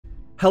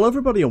Hello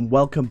everybody and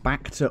welcome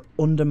back to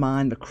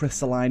UnderMine, the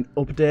Crystalline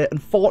update.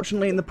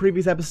 Unfortunately, in the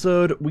previous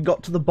episode, we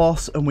got to the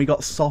boss and we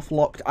got soft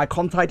locked. I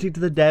contacted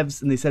the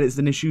devs and they said it's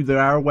an issue they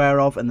are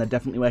aware of and they're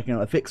definitely working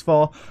on a fix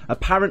for.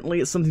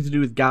 Apparently, it's something to do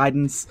with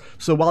guidance.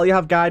 So while you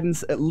have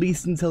guidance, at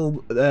least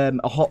until a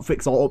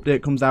hotfix or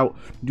update comes out,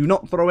 do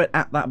not throw it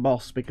at that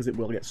boss because it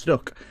will get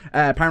stuck.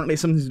 Apparently,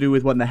 it's something to do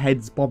with when the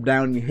heads bob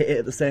down and you hit it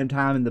at the same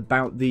time and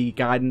the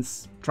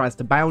guidance tries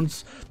to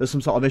bounce. There's some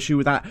sort of issue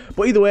with that.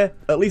 But either way,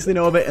 at least they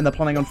know of it and they're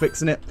planning on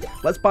fixing it.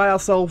 Let's buy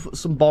ourselves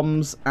some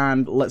bombs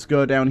and let's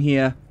go down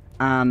here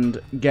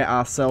and get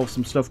ourselves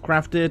some stuff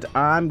crafted.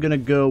 I'm going to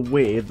go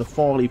with the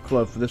 4-leaf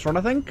clove for this one,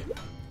 I think.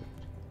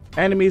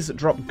 Enemies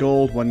drop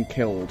gold when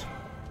killed.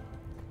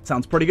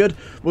 Sounds pretty good.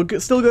 We're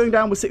still going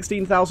down with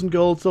 16,000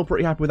 gold. Still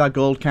pretty happy with our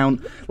gold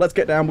count. Let's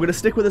get down. We're going to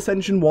stick with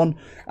Ascension 1.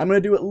 I'm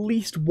going to do at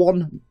least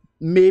one,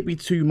 maybe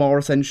two more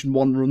Ascension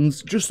 1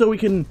 runs just so we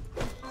can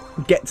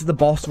get to the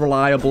boss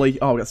reliably.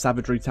 Oh, we got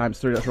Savagery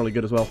 ×3, that's really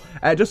good as well.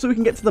 Just so we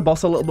can get to the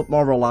boss a little bit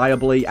more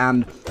reliably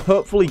and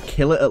hopefully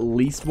kill it at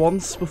least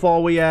once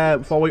before we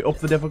up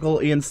the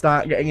difficulty and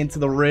start getting into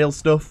the real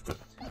stuff.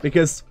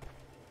 Because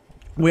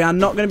we are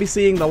not going to be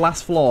seeing the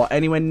last floor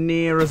anywhere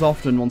near as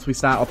often once we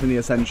start up in the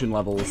Ascension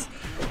levels.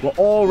 We're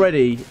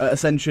already at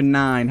Ascension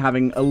 9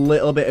 having a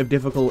little bit of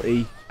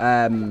difficulty,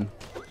 getting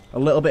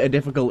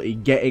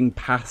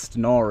past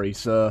Nori,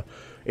 so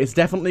it's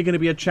definitely going to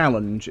be a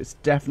challenge. It's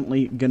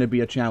definitely going to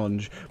be a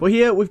challenge. But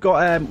here we've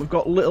got a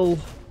little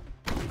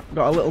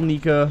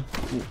Nico,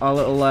 our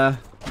little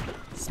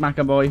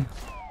smacker boy.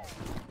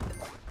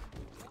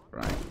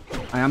 Right,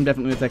 I am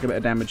definitely going to take a bit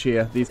of damage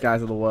here. These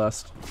guys are the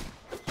worst.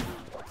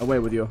 Away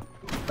with you.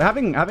 But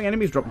having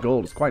enemies drop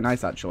gold is quite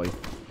nice actually.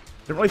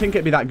 Didn't really think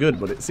it'd be that good,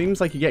 but it seems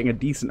like you're getting a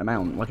decent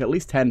amount, like at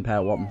least 10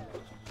 per one.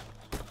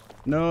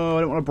 No, I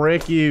don't want to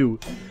break you.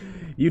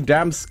 You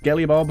damn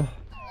skelly bob.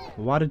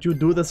 Why did you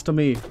do this to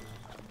me?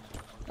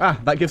 Ah,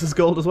 that gives us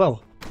gold as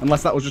well.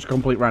 Unless that was just a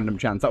complete random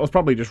chance. That was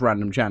probably just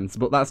random chance,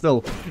 but that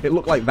still, it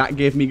looked like that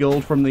gave me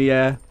gold from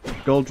the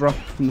gold drop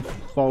from the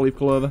 4-leaf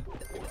clover.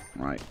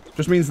 Right.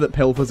 Just means that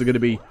pilfers are going to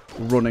be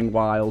running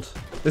wild.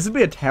 This would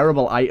be a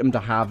terrible item to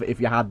have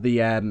if you had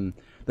the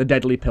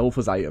deadly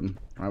pilfers item.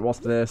 Alright, what's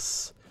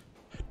this?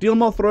 Deal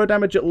more throw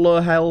damage at low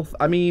health.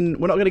 I mean,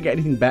 we're not going to get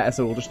anything better,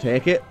 so we'll just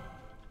take it.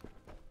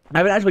 I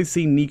haven't actually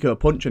seen Nico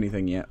punch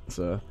anything yet,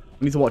 so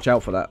we need to watch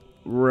out for that.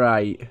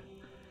 Right.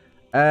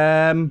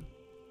 I'm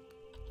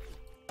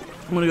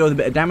going to go with a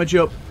bit of damage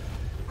up.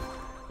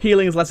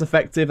 Healing is less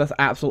effective. That's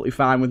absolutely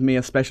fine with me,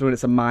 especially when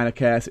it's a minor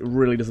case. It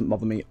really doesn't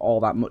bother me all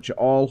that much at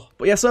all.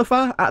 But yeah, so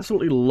far,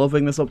 absolutely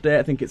loving this update.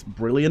 I think it's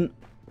brilliant.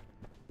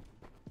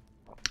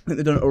 I think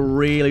they've done a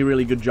really,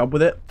 really good job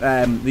with it.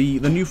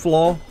 The new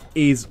floor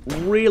is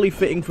really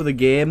fitting for the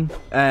game.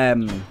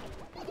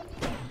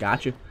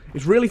 Gotcha.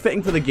 It's really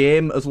fitting for the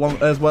game as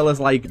well as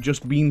like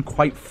just being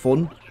quite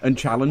fun and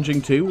challenging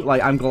too.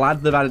 Like I'm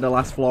glad they've added a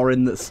last floor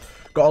in that's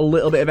got a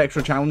little bit of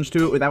extra challenge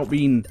to it without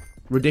being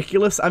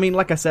ridiculous. I mean,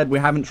 like I said, we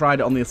haven't tried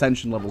it on the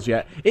Ascension levels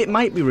yet. It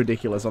might be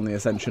ridiculous on the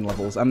Ascension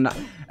levels.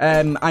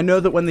 I know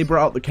that when they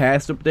brought out the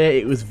Cursed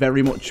update, it was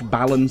very much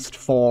balanced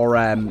for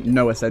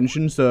no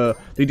Ascension, so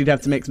they did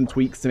have to make some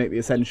tweaks to make the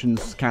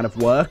Ascensions kind of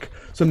work.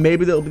 So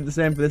maybe that'll be the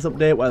same for this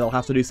update, where they'll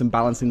have to do some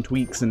balancing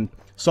tweaks and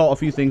sort a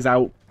few things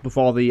out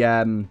before they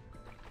end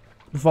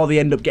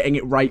up getting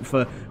it right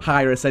for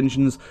higher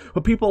Ascensions.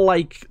 But people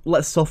like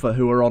Let's Suffer,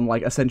 who are on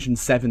like Ascension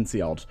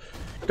 70 odd,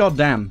 god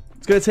damn,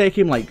 it's gonna take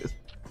him like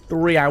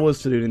 3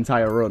 hours to do an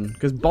entire run,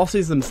 because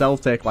bosses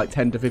themselves take like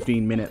 10 to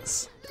 15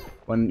 minutes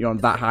when you're on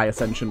that high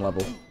Ascension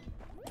level.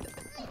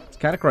 It's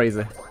kind of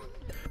crazy.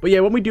 But yeah,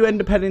 when we do end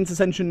up heading into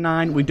Ascension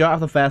 9, we don't have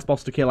the first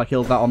boss to kill. I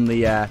killed that on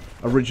the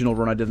original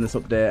run I did in this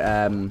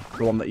update,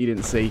 the one that you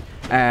didn't see.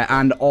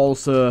 And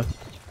also,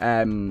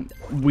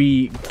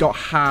 we got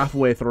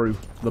halfway through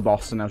the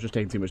boss and I was just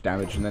taking too much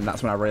damage, and then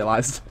that's when I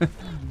realised.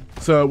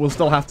 So we'll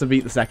still have to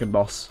beat the second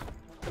boss.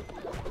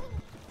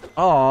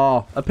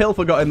 Oh, a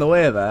pilfer got in the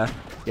way there.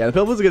 Yeah, the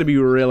pilfers are going to be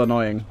real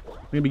annoying. They're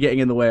going to be getting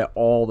in the way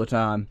all the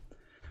time.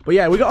 But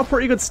yeah, we got a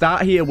pretty good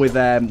start here with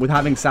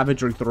having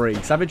Savagery 3.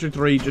 Savagery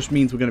 3 just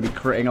means we're going to be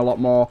critting a lot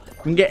more.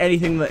 We can get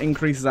anything that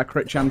increases our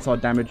crit chance or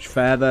damage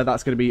further.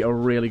 That's going to be a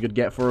really good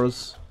get for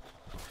us.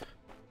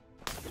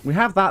 We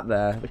have that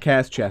there, the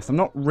Chaos Chest. I'm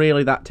not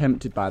really that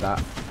tempted by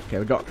that. Okay,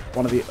 we got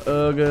one of the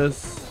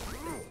Ogres.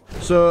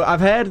 So, I've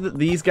heard that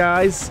these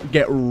guys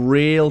get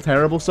real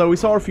terrible. So, we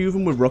saw a few of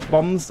them with rock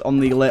bombs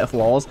on the later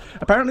floors.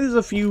 Apparently, there's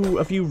a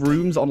few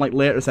rooms on, like,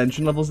 later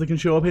Ascension levels they can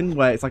show up in,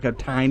 where it's, like, a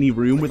tiny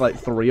room with, like,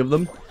 3 of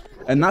them.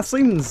 And that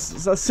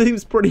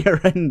seems pretty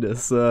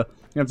horrendous, so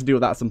you have to deal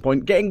with that at some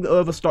point. Getting the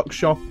Overstock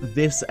shop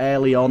this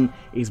early on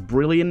is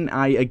brilliant.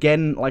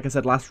 Again, like I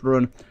said last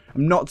run,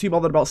 I'm not too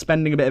bothered about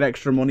spending a bit of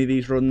extra money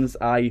these runs.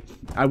 I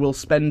will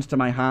spend to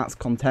my heart's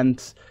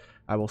content.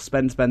 I will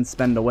spend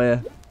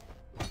away.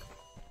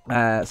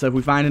 So if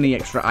we find any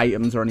extra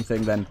items or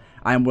anything, then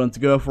I am willing to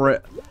go for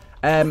it.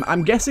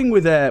 I'm guessing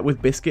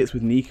with biscuits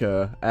with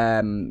Nico,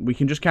 we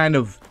can just kind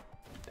of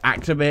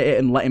activate it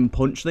and let him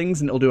punch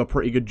things, and it'll do a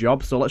pretty good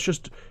job. So let's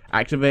just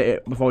activate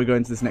it before we go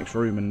into this next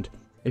room, and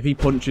if he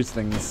punches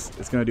things,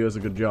 it's going to do us a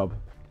good job.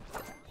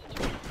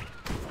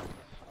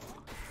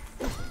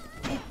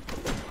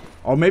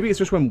 Or maybe it's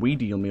just when we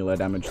deal melee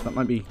damage. That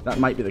might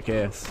be the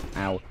case.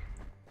 Ow.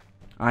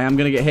 I am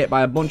going to get hit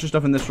by a bunch of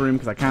stuff in this room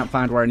because I can't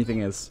find where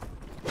anything is.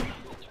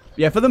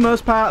 Yeah, for the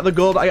most part, the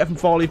gold that I get from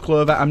 4-leaf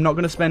clover, I'm not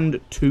going to spend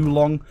too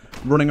long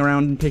running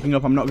around and picking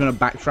up. I'm not going to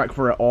backtrack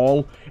for it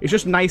all. It's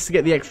just nice to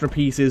get the extra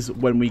pieces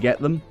when we get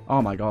them.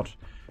 Oh my god.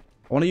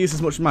 I want to use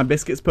as much of my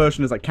biscuits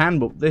potion as I can,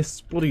 but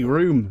this bloody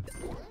room.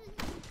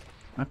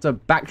 I have to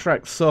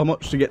backtrack so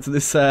much to get to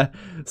this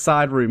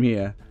side room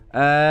here.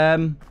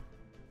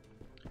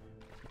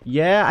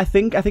 Yeah, I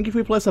think if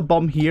we place a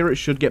bomb here, it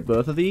should get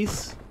both of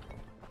these.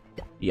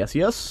 Yes,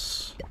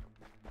 yes.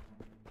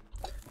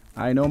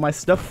 I know my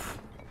stuff.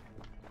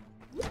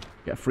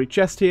 Get a free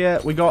chest here.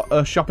 We got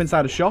a shop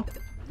inside a shop.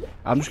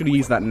 I'm just going to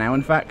use that now,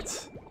 in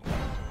fact.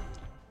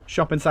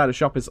 Shop inside a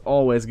shop is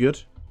always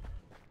good.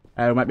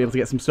 We might be able to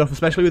get some stuff,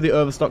 especially with the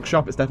overstock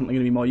shop. It's definitely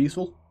going to be more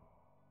useful.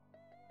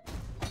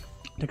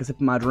 Take a sip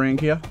of my drink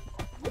here.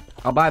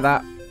 I'll buy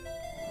that.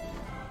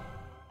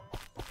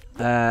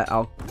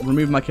 I'll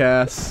remove my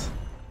curse.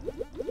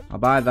 I'll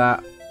buy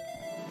that.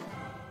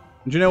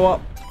 And do you know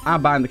what?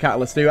 I'm buying the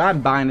catalyst too.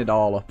 I'm buying it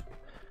all up.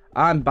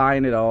 I'm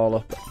buying it all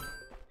up.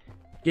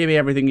 Give me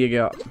everything you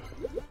got.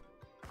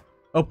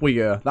 Up we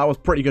go. That was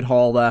pretty good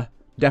haul there.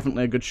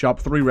 Definitely a good shop.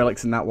 3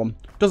 relics in that one.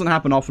 Doesn't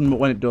happen often, but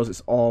when it does,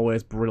 it's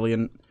always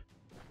brilliant.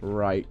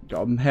 Right.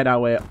 Gotta head our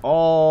way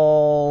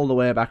all the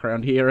way back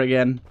around here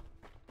again.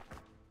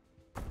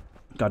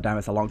 God damn,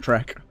 it's a long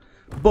trek.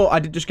 But I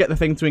did just get the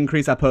thing to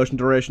increase our potion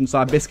duration, so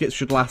our biscuits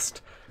should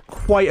last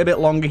quite a bit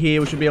longer here.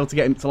 We should be able to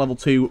get him to level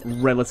 2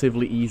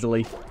 relatively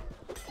easily.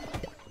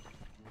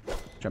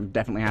 Which I'm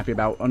definitely happy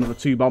about. Another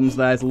 2 bombs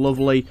there is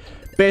lovely.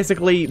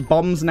 Basically,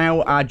 bombs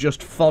now are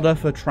just fodder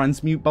for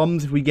transmute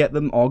bombs if we get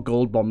them, or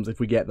gold bombs if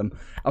we get them.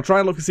 I'll try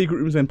and look for secret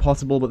rooms when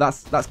possible, but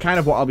that's kind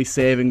of what I'll be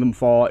saving them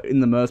for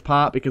in the most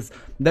part, because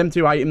them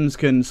 2 items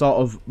can sort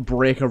of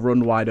break a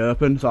run wide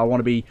open, so I want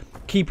to be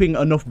keeping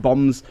enough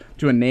bombs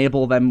to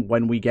enable them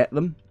when we get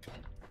them.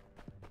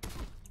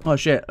 Oh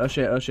shit, oh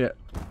shit, oh shit.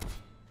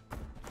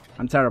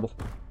 I'm terrible.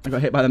 I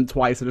got hit by them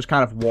twice, I just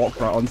kind of walked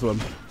right onto them.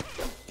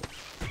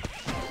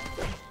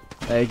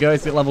 There you go,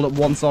 it's leveled up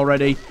once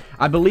already.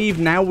 I believe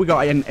now we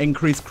got an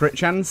increased crit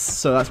chance,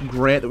 so that's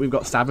great that we've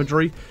got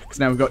savagery, because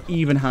now we've got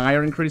even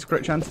higher increased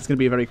crit chance. It's going to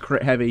be a very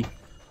crit heavy...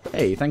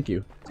 Hey, thank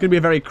you. It's going to be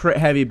a very crit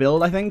heavy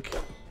build, I think.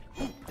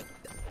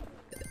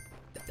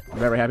 I'm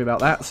very happy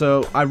about that.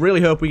 So I really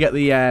hope we get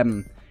the...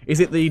 is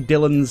it the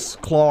Dylan's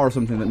Claw or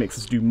something that makes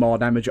us do more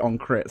damage on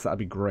crits? That'd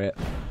be great.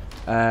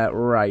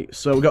 Right,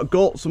 so we've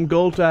got some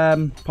gold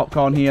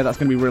popcorn here. That's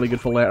going to be really good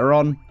for later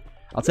on.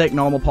 I'll take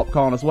normal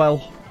popcorn as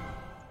well.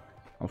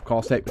 Of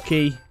course, take the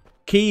key.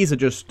 Keys are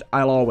just...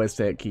 I'll always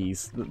take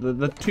keys.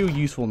 They're too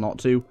useful not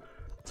to.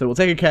 So we'll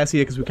take a curse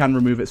here because we can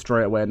remove it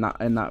straight away in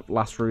that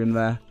last room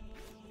there.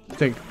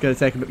 Gonna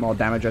take a bit more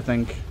damage, I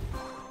think.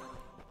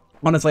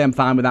 Honestly, I'm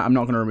fine with that. I'm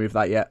not going to remove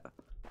that yet.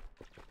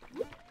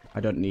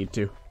 I don't need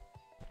to.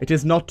 It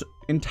is not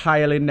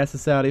entirely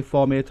necessary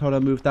for me to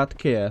remove that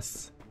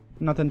curse.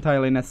 Not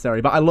entirely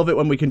necessary. But I love it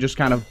when we can just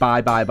kind of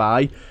buy.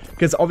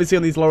 Because obviously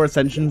on these lower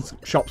ascensions,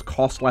 shops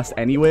cost less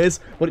anyways.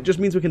 But it just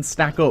means we can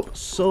stack up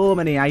so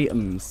many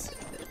items.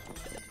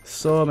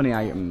 So many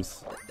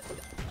items.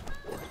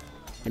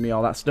 Give me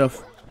all that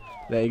stuff.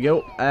 There you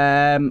go.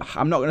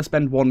 I'm not going to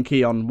spend 1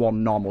 key on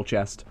 1 normal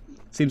chest.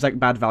 Seems like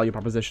bad value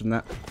proposition,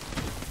 that.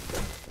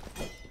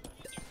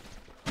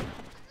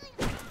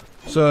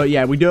 So,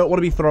 yeah, we don't want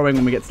to be throwing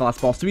when we get to the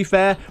last boss. To be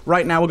fair,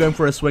 right now we're going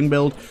for a swing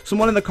build.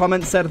 Someone in the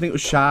comments said, I think it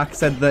was Shark,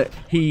 said that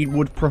he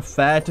would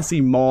prefer to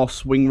see more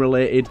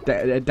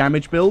swing-related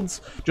damage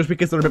builds, just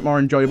because they're a bit more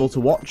enjoyable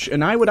to watch.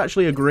 And I would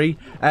actually agree.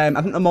 I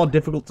think they're more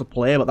difficult to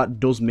play, but that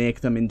does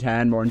make them, in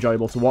turn, more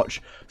enjoyable to watch.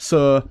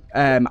 So,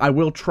 I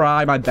will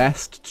try my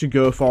best to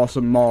go for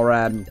some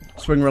more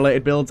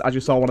swing-related builds. As you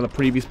saw, one of the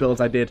previous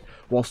builds I did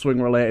was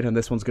swing-related, and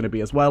this one's going to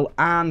be as well.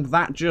 And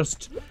that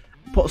just...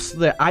 puts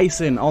the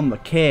icing on the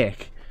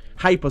cake.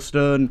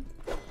 Hyperstone,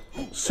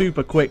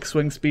 super quick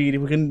swing speed.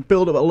 If we can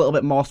build up a little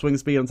bit more swing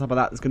speed on top of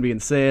that, it's going to be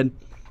insane.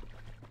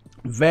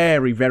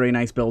 Very, very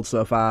nice build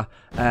so far.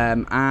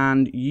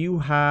 And you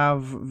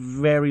have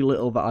very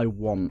little that I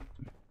want.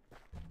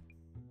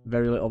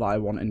 Very little that I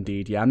want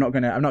indeed. Yeah, I'm not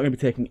gonna be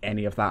taking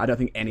any of that. I don't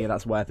think any of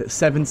that's worth it.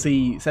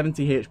 70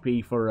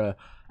 HP for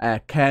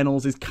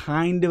kernels is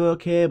kind of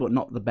okay, but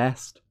not the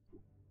best.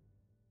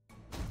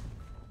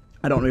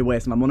 I don't want to be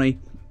wasting my money.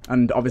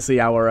 And obviously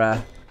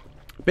our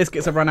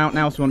biscuits have run out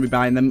now, so we want to be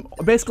buying them.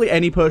 Basically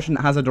any potion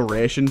that has a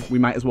duration, we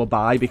might as well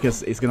buy,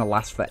 because it's going to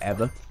last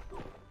forever.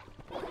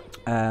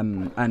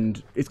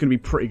 And it's going to be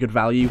pretty good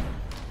value.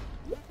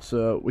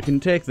 So we can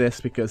take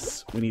this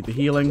because we need the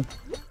healing.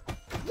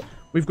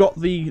 We've got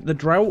the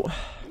drought.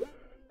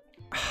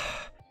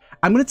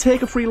 I'm going to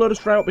take a free Lotus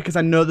Drought because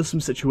I know there's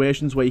some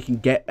situations where you can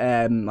get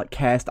like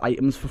cursed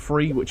items for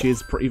free, which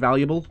is pretty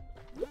valuable.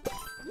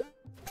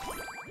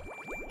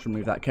 Let's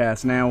remove that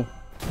curse now.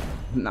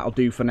 And that'll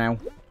do for now.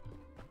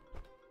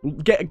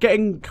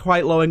 Getting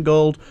quite low in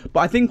gold,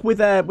 but I think with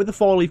the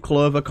 4-leaf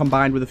clover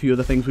combined with a few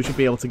other things, we should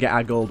be able to get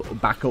our gold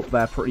back up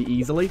there pretty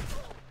easily.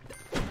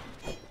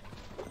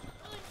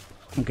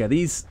 Okay,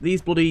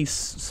 these bloody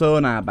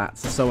sonar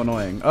bats are so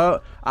annoying. Oh,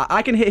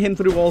 I can hit him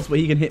through walls, but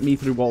he can hit me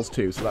through walls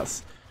too, so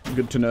that's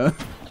good to know.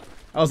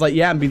 I was like,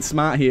 yeah, I'm being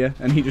smart here,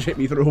 and he just hit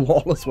me through a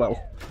wall as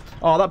well.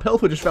 Oh, that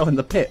Pilfer just fell in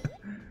the pit.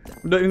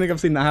 I don't even think I've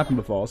seen that happen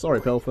before.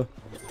 Sorry, Pilfer.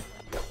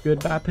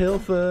 Goodbye,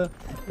 Pilfer.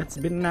 It's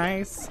been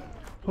nice.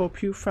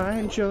 Hope you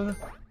find your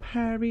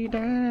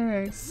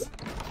paradise.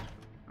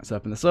 Let's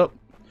open this up.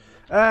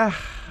 I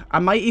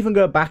might even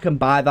go back and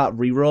buy that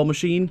reroll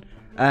machine.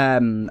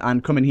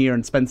 And come in here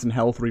and spend some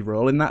health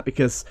re-rolling that,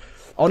 because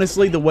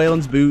honestly the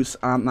Wayland's boots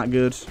aren't that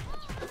good.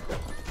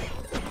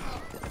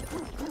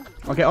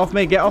 Oh, get off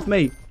me, get off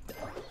me.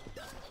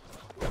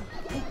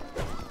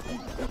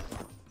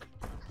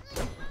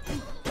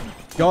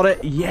 Got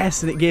it,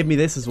 yes, and it gave me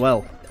this as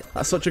well.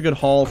 That's such a good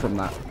haul from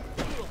that.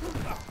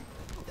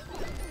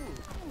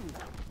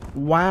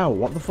 Wow,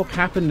 what the fuck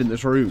happened in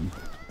this room?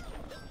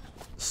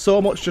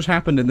 So much just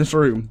happened in this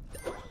room.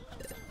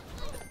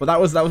 But that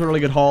was a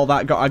really good haul.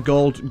 That got our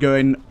gold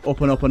going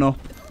up and up and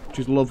up, which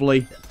is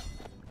lovely.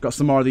 Got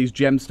some more of these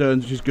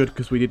gemstones, which is good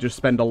because we did just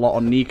spend a lot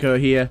on Nico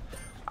here.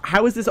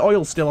 How is this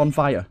oil still on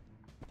fire?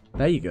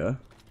 There you go.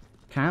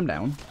 Calm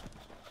down.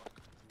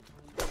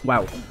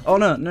 Wow. Oh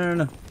no, no,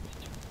 no, no.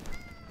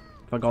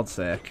 For God's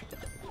sake.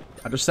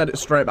 I just set it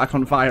straight back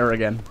on fire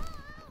again.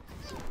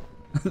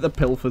 The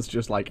Pilfer's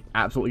just like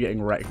absolutely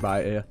getting wrecked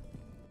by it here.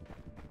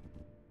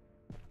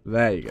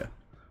 There you go.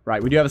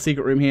 Right, we do have a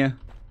secret room here.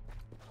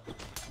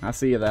 I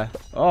see you there.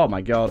 Oh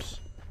my god.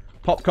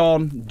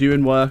 Popcorn,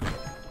 doing work.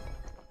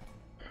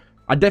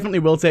 I definitely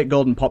will take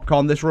golden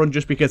popcorn this run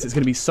just because it's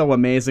going to be so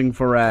amazing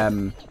for,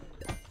 oh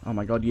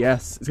my god,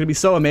 yes. It's going to be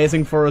so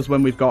amazing for us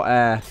when we've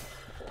got,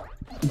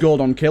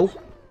 gold on kill.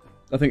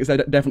 I think it's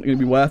definitely going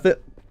to be worth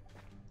it.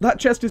 That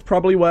chest is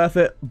probably worth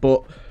it,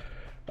 but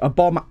a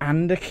bomb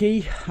and a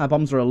key? Our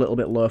bombs are a little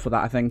bit low for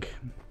that, I think.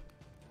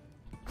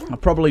 I'll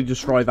probably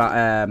destroy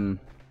that,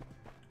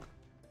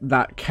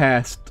 that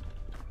cursed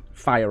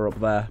fire up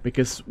there,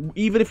 because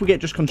even if we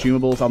get just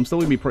consumables, I'm still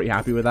going to be pretty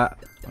happy with that.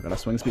 Oh god, our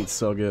swing speed's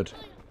so good.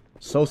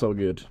 So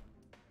good.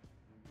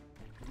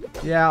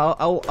 Yeah,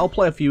 I'll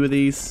play a few of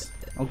these.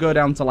 I'll go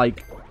down to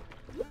like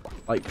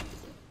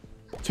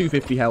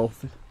 250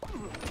 health.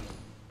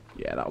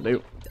 Yeah, that'll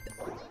do.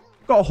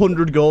 Got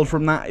 100 gold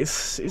from that.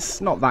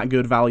 It's not that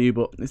good value,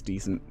 but it's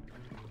decent.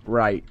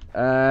 Right.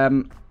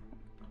 We're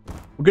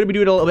going to be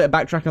doing a little bit of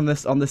backtrack on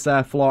this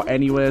floor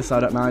anyway, so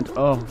I don't mind.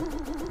 Oh,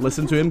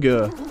 listen to him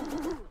go.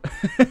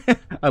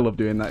 I love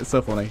doing that. It's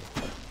so funny.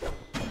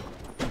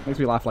 Makes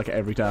me laugh like it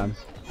every time.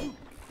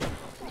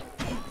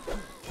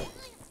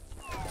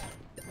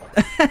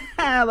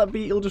 That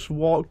beetle just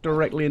walked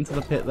directly into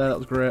the pit there. That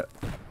was great.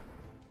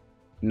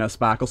 No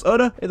sparkles. Oh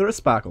no, there is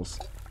sparkles.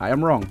 I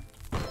am wrong.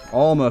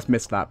 Almost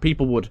missed that.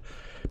 People would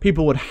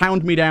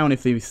hound me down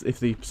if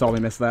they saw me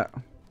miss that.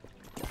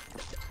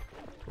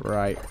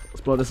 Right,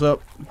 let's blow this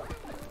up.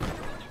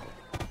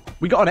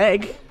 We got an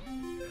egg.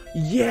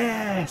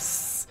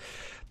 Yes.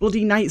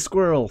 Bloody night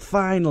squirrel.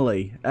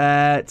 Finally.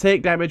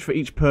 Take damage for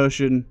each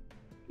potion.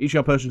 Each of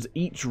your potions,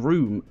 each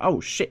room.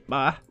 Oh shit,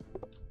 bah.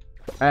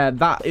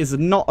 That is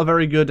not a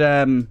very good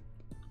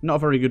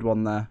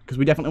one there, because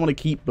we definitely want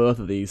to keep both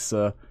of these.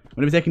 So I'm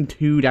going to be taking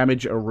 2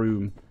 damage a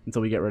room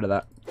until we get rid of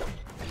that.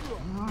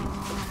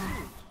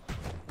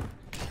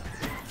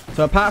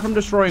 So apart from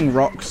destroying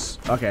rocks,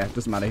 okay,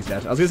 doesn't matter, he's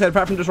dead. I was going to say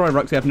apart from destroying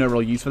rocks, we have no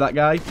real use for that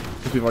guy,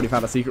 because we've already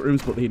found our secret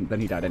rooms, but then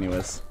he died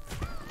anyways.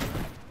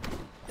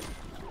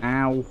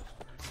 Ow.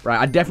 Right,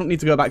 I definitely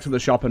need to go back to the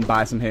shop and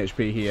buy some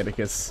HP here,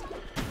 because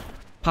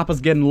Papa's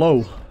getting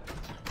low.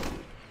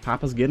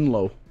 Papa's getting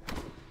low.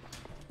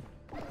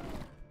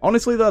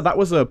 Honestly, though, that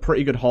was a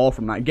pretty good haul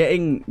from that.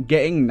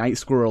 Getting Night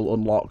Squirrel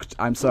unlocked.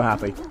 I'm so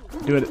happy.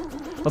 Do it.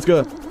 Let's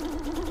go.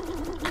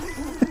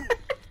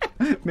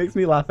 Makes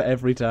me laugh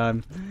every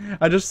time.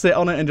 I just sit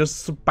on it and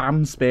just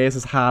spam space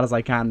as hard as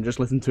I can. Just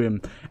listen to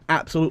him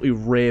absolutely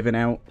raving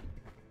out.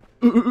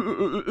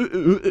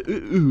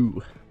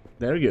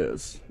 There he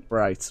goes.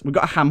 Right. We've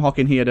got a ham hock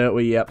in here, don't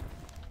we? Yep.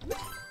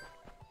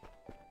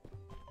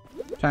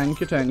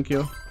 Thank you, thank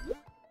you.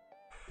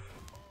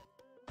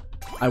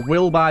 I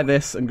will buy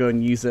this and go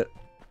and use it.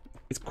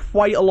 It's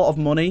quite a lot of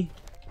money.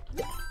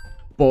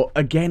 But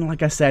again,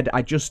 like I said,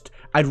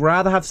 I'd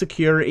rather have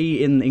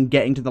security in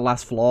getting to the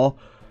last floor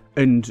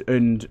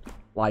and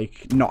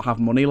like not have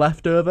money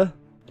left over.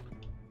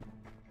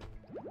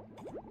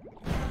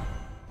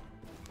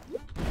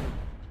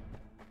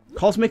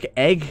 Cosmic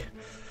Egg.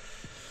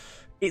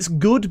 It's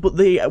good, but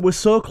we're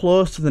so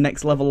close to the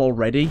next level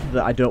already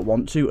that I don't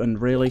want to,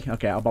 and really,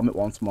 okay, I'll bomb it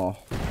once more.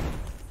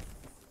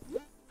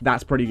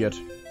 That's pretty good.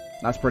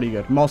 That's pretty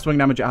good. More swing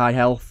damage at high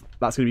health.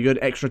 That's going to be good.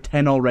 Extra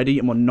 10 already,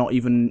 and we're not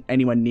even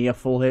anywhere near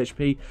full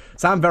HP.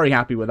 So I'm very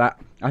happy with that.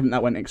 I think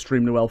that went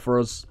extremely well for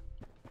us.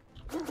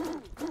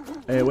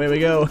 Hey, away we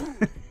go.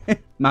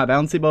 My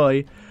bouncy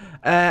boy.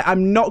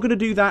 I'm not going to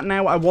do that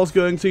now. I was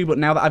going to, but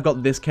now that I've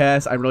got this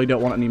curse, I really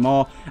don't want it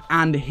anymore.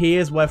 And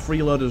here's where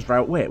Freeloader's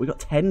Drought... Wait, we got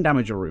 10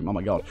 damage a room. Oh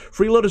my god.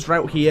 Freeloader's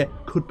Drought here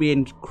could be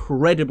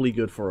incredibly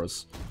good for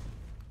us.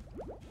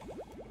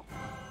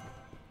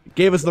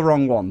 Gave us the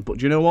wrong one, but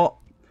do you know what?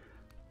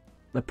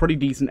 They're pretty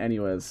decent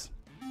anyways.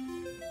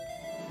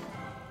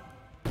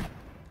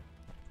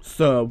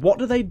 So, what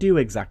do they do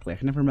exactly? I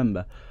can never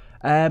remember.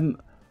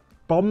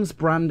 Bombs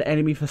brand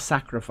enemy for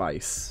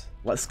sacrifice.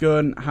 Let's go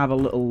and have a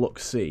little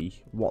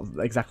look-see what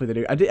exactly they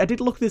do. I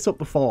did look this up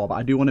before, but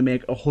I do want to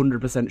make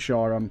 100%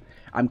 sure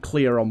I'm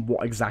clear on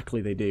what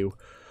exactly they do.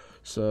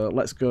 So,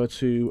 let's go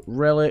to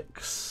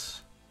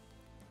relics.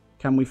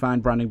 Can we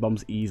find branding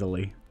bombs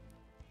easily?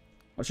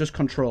 Let's just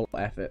control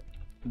F it.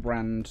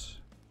 Brand.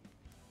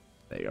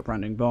 There you go,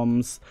 branding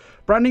bombs.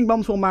 Branding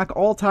bombs will mark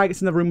all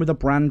targets in the room with a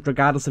brand,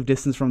 regardless of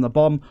distance from the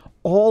bomb.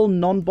 All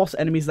non-boss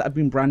enemies that have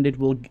been branded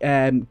will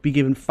be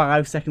given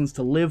 5 seconds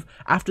to live.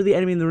 After the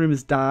enemy in the room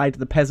has died,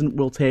 the peasant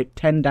will take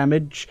 10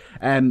 damage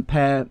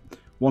per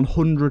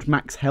 100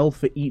 max health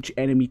for each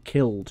enemy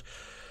killed.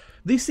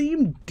 They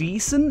seem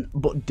decent,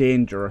 but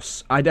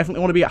dangerous. I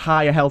definitely want to be at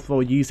higher health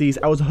for use these.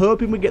 I was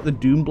hoping we'd get the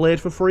Doom Blade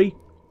for free,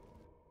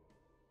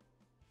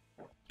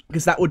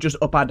 because that would just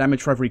up our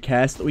damage for every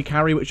curse that we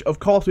carry, which, of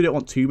course, we don't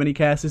want too many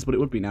curses, but it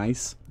would be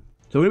nice.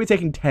 So we're going to be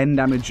taking 10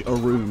 damage a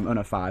room. Oh,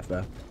 no, 5 there.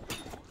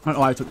 I don't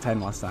know why I took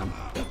 10 last time.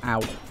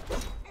 Ow.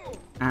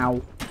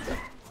 Ow.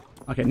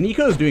 Okay,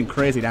 Nico's doing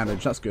crazy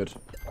damage. That's good.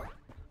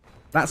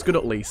 That's good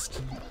at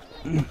least.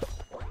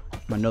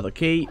 Another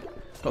key.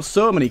 Got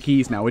so many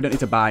keys now. We don't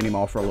need to buy any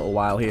more for a little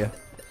while here.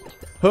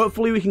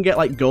 Hopefully we can get,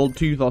 like, Gold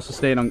Tooth or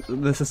sustain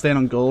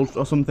on gold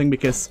or something,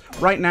 because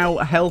right now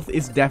health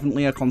is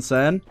definitely a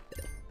concern.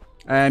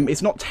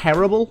 It's not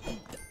terrible,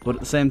 but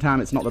at the same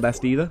time, it's not the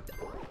best either.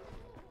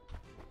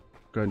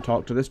 Go and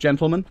talk to this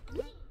gentleman.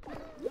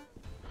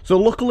 So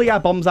luckily, our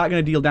bombs aren't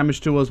going to deal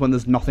damage to us when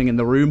there's nothing in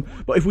the room.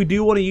 But if we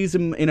do want to use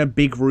them in a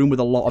big room with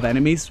a lot of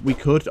enemies, we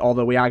could,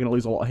 although we are going to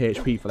lose a lot of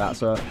HP for that.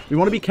 So we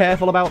want to be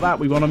careful about that.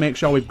 We want to make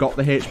sure we've got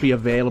the HP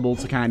available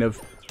to kind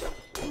of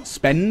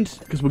spend,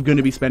 because we're going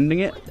to be spending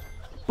it.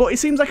 But it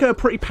seems like a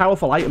pretty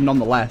powerful item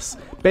nonetheless.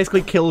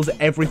 Basically kills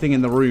everything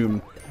in the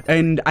room.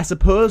 And I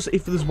suppose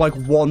if there's like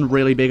one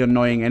really big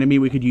annoying enemy,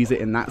 we could use it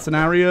in that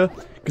scenario,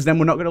 because then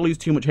we're not going to lose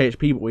too much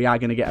HP, but we are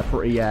going to get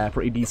a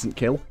pretty decent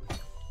kill.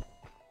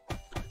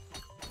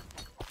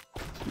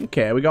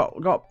 Okay, we got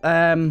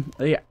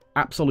the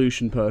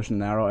Absolution potion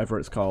there, or whatever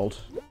it's called.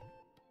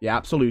 Yeah,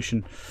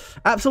 Absolution.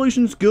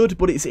 Absolution's good,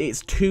 but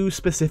it's too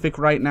specific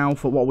right now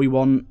for what we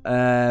want.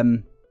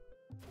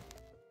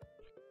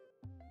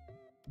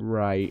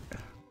 Right.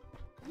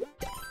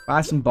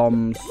 Buy some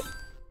bombs.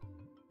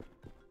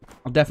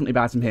 I'll definitely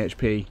buy some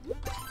HP.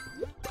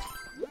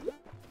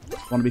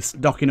 Want to be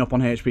stocking up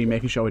on HP,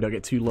 making sure we don't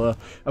get too low.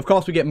 Of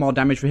course, we get more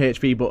damage for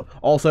HP, but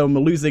also we're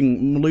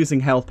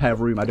losing health per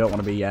room. I don't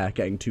want to be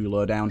getting too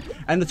low down.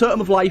 And the Totem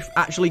of Life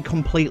actually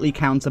completely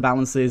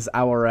counterbalances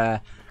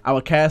our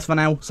curse for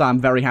now, so I'm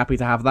very happy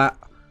to have that.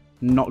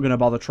 Not going to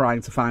bother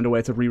trying to find a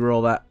way to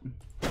reroll that,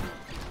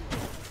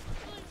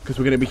 because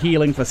we're going to be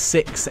healing for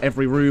 6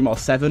 every room, or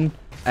 7.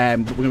 But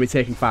we're going to be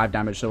taking 5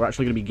 damage, so we're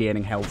actually going to be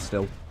gaining health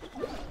still.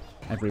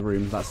 Every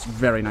room. That's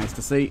very nice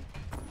to see.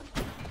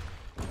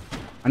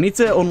 I need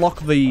to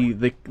unlock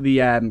the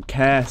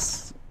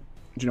curse.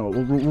 Do you know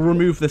what? We'll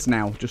remove this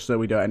now, just so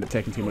we don't end up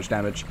taking too much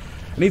damage.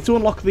 I need to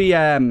unlock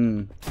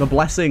the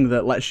blessing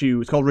that lets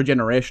you... It's called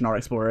regeneration or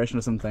exploration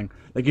or something.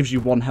 That gives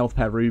you 1 health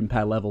per room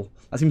per level.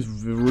 That seems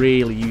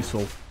really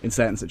useful in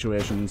certain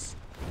situations.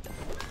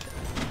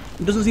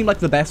 It doesn't seem like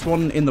the best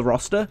one in the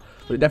roster,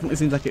 but it definitely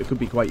seems like it could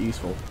be quite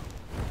useful.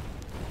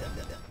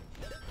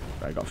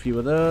 I got a few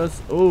of those.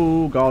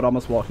 Oh, God,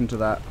 almost walked into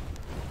that.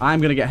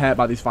 I'm going to get hurt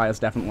by these fires,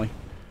 definitely.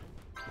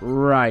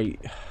 Right.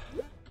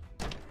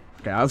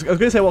 Okay, I was going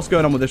to say what's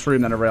going on with this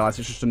room, then I realised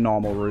it's just a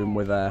normal room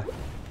with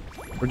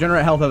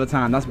regenerate health over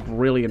time. That's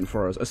brilliant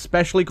for us,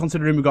 especially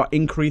considering we've got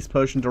increased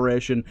potion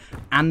duration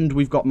and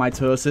we've got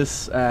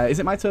mitosis. Is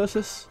it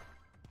mitosis?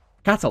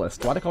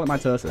 Catalyst. Why do I call it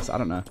mitosis? I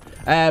don't know.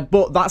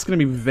 But that's going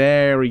to be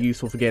very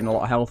useful for getting a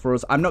lot of health for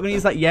us. I'm not going to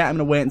use that yet. I'm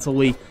going to wait until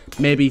we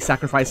maybe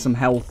sacrifice some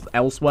health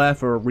elsewhere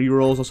for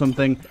rerolls or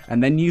something,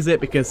 and then use it,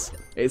 because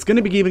it's going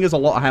to be giving us a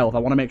lot of health. I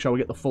want to make sure we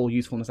get the full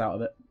usefulness out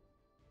of it.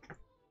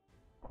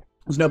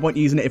 There's no point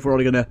using it if we're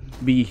only going to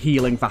be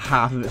healing for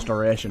half of its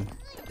duration.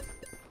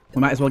 We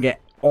might as well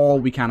get all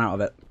we can out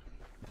of it.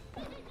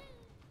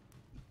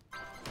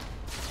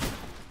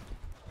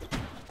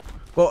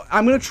 But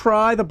I'm gonna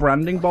try the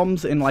branding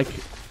bombs in, like,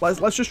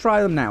 let's just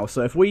try them now.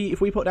 So if we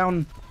put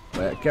down,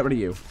 wait, get rid of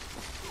you.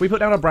 If we put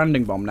down a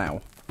branding bomb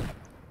now,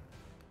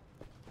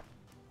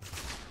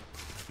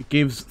 it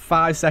gives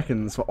 5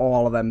 seconds for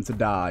all of them to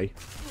die.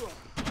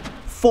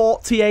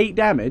 48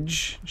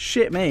 damage.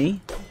 Shit me.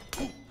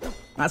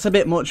 That's a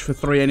bit much for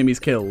 3 enemies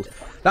killed.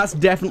 That's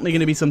definitely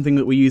going to be something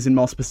that we use in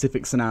more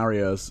specific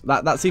scenarios.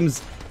 That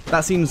seems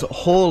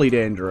wholly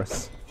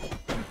dangerous.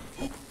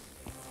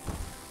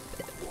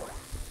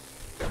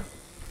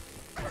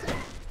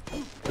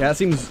 Yeah, that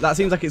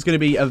seems like it's going to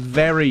be a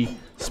very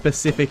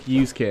specific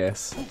use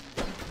case.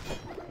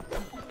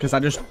 Because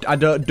I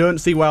don't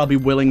see where I'll be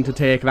willing to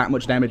take that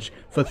much damage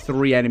for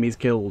 3 enemies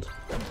killed.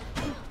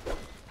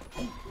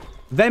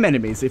 Them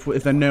enemies, if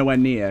they're nowhere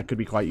near, could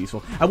be quite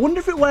useful. I wonder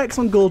if it works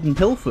on golden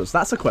pilfers.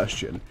 That's a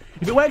question.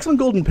 If it works on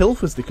golden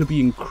pilfers, they could be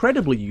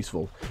incredibly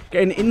useful.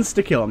 Get an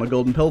insta-kill on a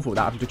golden pilfer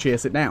without having to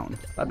chase it down.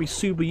 That'd be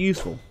super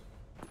useful.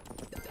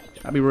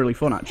 That'd be really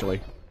fun,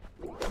 actually.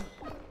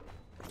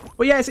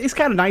 But yeah, it's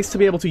kind of nice to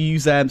be able to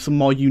use some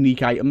more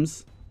unique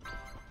items.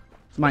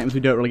 Some items we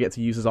don't really get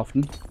to use as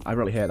often. I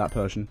really hate that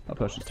potion. That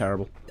potion's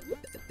terrible.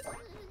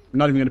 I'm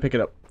not even going to pick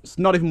it up. It's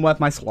not even worth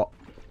my slot.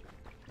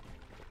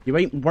 You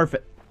ain't worth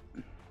it.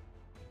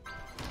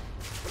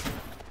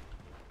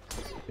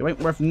 You ain't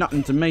worth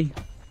nothing to me.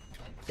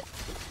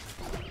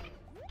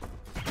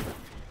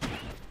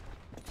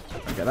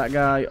 Okay, that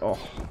guy. Oh.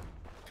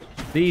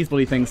 These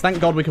bloody things.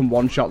 Thank God we can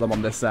one-shot them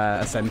on this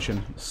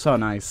Ascension. So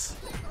nice.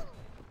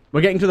 We're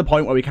getting to the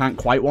point where we can't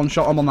quite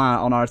one-shot them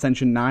on our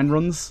Ascension 9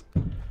 runs.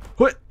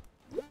 What?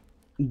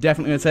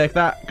 Definitely going to take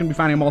that. Going to be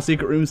finding more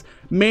secret rooms.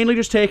 Mainly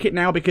just take it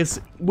now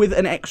because with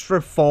an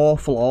extra 4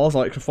 floors,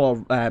 or extra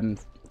 4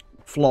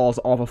 floors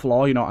of a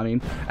floor, you know what I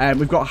mean?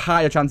 We've got a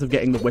higher chance of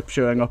getting the whip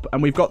showing up.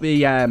 And we've got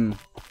the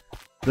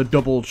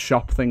double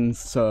shop things,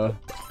 so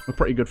we're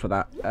pretty good for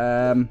that.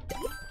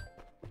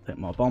 Take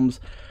more bombs.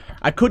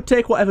 I could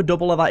take whatever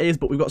double of that is,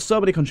 but we've got so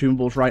many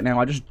consumables right now,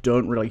 I just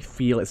don't really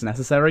feel it's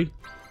necessary.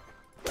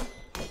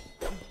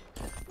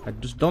 I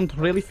just don't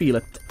really feel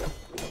it.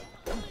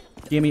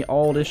 Give me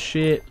all this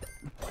shit.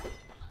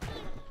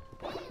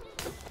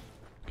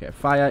 Okay,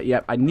 fire.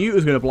 Yep, I knew it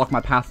was going to block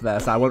my path there,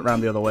 so I went around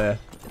the other way.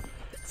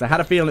 So I had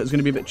a feeling it was going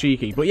to be a bit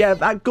cheeky. But yeah,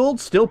 that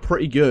gold's still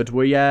pretty good.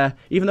 We,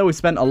 even though we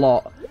spent a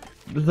lot,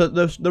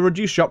 the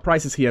reduced shop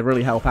prices here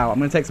really help out. I'm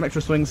going to take some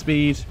extra swing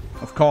speed.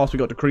 Of course, we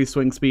got decreased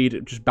swing speed.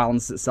 It just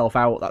balances itself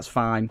out. That's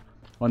fine.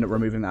 I'll end up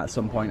removing that at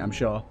some point, I'm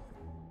sure.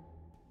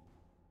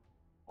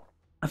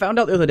 I found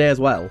out the other day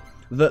as well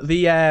that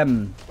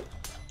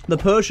the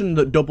potion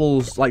that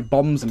doubles like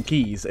bombs and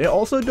keys, it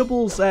also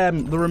doubles the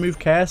remove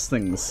curse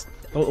things,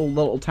 the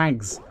little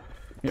tags.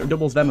 It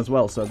doubles them as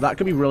well, so that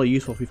could be really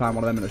useful if we find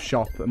one of them in a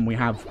shop and we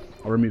have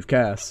a remove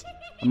curse.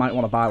 I might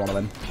want to buy one of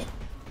them.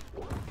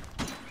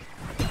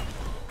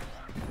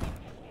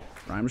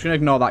 Right, I'm just going to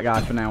ignore that guy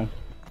for now.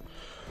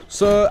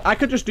 So, I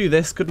could just do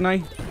this, couldn't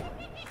I?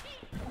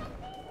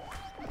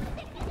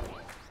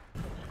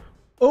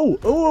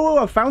 Oh,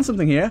 I found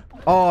something here.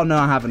 Oh, no,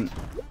 I haven't.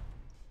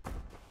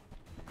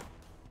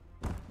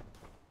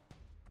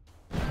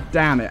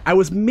 Damn it. I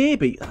was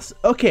maybe...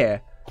 Okay.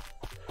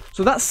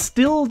 So that's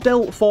still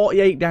dealt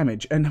 48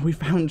 damage, and we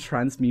found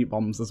transmute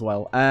bombs as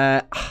well.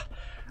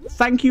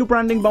 Thank you,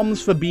 branding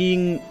bombs, for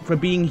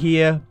being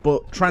here,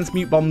 but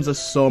transmute bombs are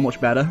so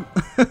much better.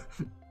 I'm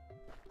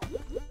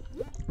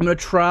going to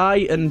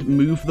try and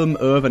move them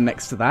over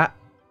next to that.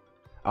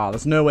 Ah,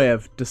 there's no way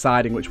of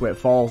deciding which way it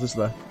falls, is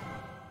there?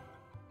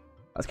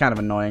 That's kind of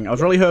annoying. I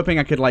was really hoping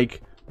I could,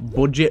 like,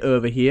 budget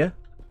over here.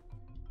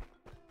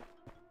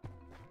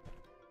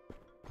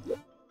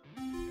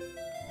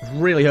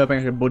 Really hoping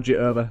I could budget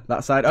over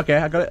that side. Okay,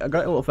 I got it a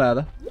little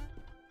further.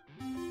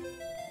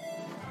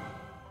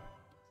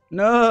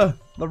 No,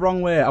 the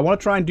wrong way. I want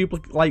to try and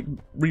duplicate, like,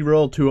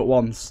 re-roll 2 at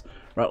once.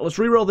 Right, let's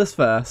re-roll this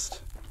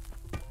first.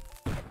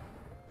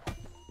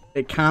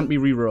 It can't be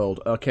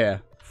re-rolled. Okay,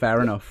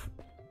 fair enough.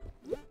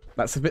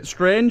 That's a bit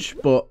strange,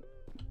 but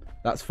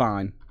that's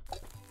fine.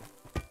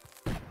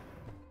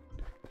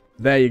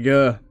 There you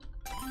go.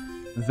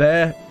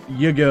 There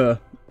you go.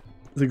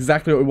 That's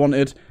exactly what we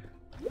wanted.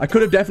 I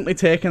could have definitely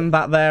taken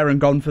that there and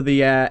gone for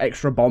the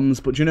extra bombs,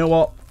 but you know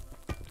what?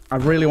 I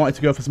really wanted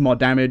to go for some more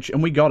damage,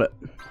 and we got it.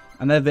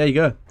 And there you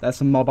go. There's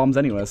some more bombs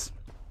anyways.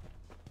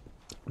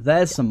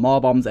 There's some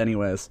more bombs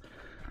anyways.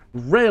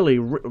 Really,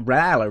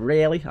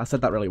 I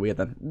said that really weird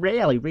then.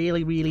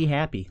 Really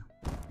happy.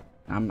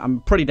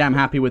 I'm pretty damn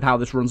happy with how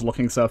this run's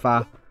looking so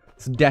far.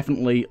 It's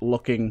definitely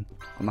looking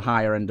on the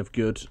higher end of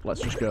good.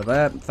 Let's just go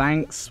there.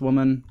 Thanks,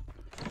 woman.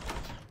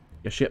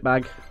 Your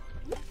shitbag.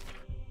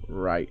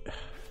 Right.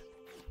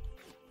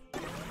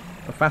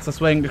 The faster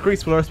swing.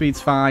 Decreased floor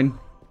speed's fine.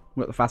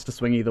 We've got the faster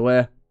swing either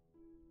way.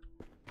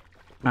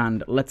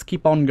 And let's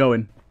keep on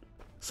going.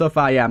 So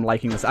far, yeah, I'm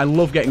liking this. I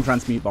love getting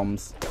transmute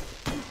bombs.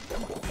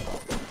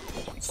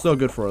 So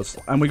good for us.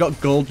 And we got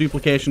gold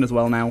duplication as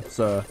well now,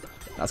 so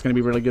that's going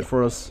to be really good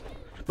for us.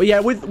 But yeah,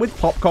 with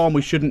popcorn,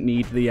 we shouldn't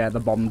need the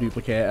bomb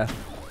duplicator.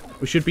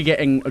 We should be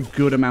getting a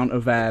good amount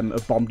of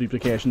bomb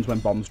duplications when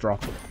bombs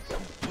drop.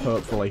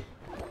 Hopefully.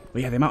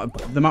 But yeah, the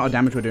amount of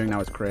damage we're doing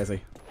now is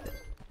crazy.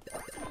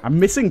 I'm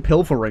missing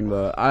pilfering,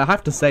 though. I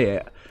have to say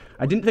it.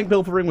 I didn't think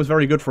pilfering was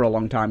very good for a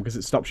long time because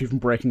it stops you from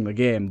breaking the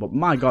game, but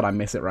my god, I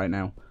miss it right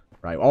now.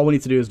 Right, all we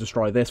need to do is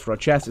destroy this for a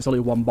chest. It's only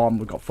 1 bomb.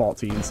 We've got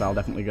 14, so I'll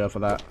definitely go for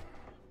that.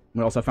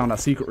 We also found our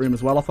secret room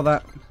as well off of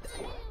that.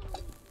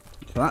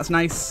 So that's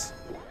nice.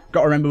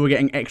 Got to remember we're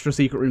getting extra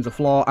secret rooms of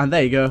floor. And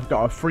there you go.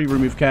 Got a free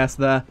remove curse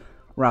there.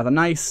 Rather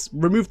nice.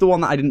 Removed the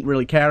one that I didn't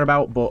really care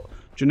about, but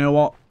do you know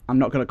what? I'm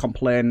not going to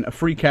complain. A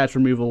free curse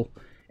removal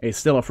is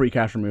still a free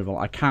curse removal.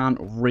 I can't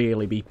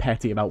really be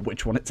petty about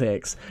which one it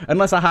takes.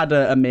 Unless I had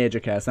a major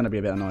curse, then I'd be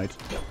a bit annoyed.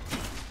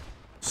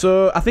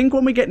 So, I think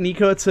when we get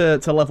Nico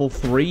to level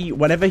 3,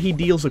 whenever he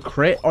deals a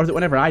crit, or is it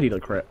whenever I deal a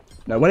crit?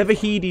 No, whenever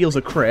he deals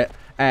a crit,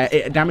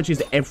 it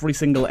damages every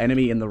single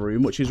enemy in the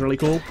room, which is really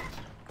cool.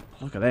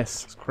 Look at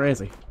this. It's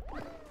crazy.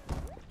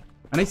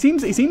 And he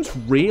seems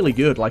really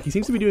good. Like, he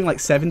seems to be doing like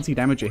 70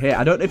 damage a hit.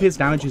 I don't know if his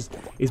damage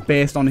is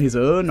based on his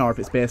own or if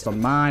it's based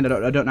on mine.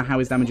 I don't know how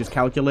his damage is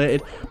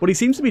calculated. But he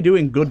seems to be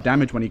doing good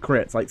damage when he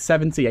crits. Like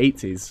 70,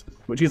 80s.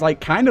 Which is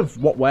like kind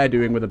of what we're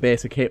doing with a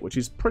basic hit, which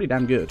is pretty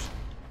damn good.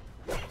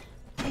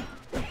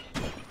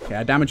 Yeah,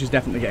 our damage is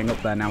definitely getting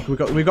up there now.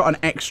 We've got an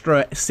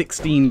extra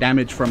 16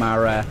 damage from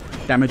our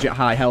damage at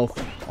high health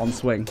on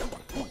swing.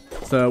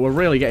 So we're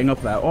really getting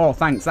up there. Oh,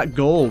 thanks. That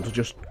gold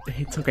just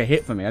took a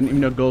hit for me. I didn't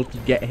even know gold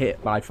could get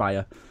hit by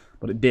fire.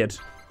 But it did.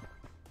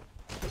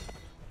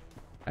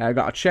 I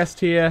got a chest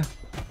here.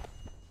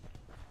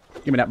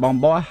 Give me that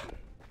bomb, boy.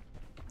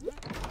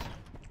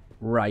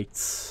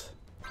 Right.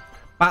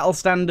 Battle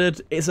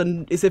standard. It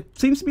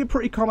seems to be a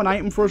pretty common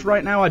item for us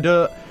right now.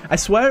 I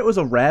swear it was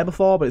a rare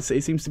before, but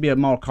it seems to be a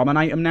more common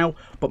item now.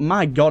 But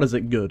my god, is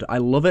it good. I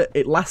love it.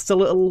 It lasts a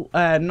little,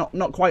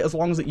 not quite as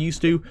long as it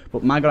used to,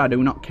 but my god, I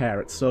do not care.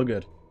 It's so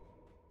good.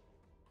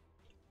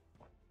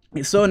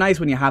 It's so nice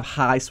when you have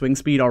high swing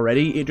speed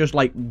already. It just,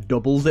 like,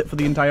 doubles it for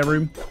the entire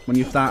room when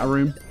you start a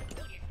room.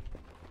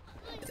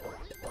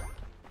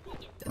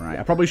 Right,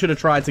 I probably should have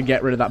tried to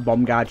get rid of that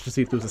bomb guy just to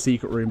see if there was a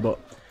secret room, but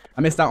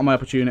I missed out on my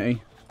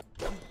opportunity.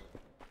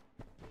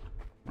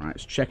 Right,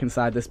 let's check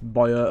inside this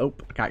boy. Oh,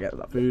 I can't get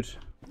that food.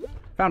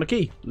 Found a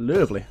key.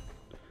 Lovely.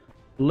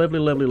 Lovely,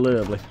 lovely,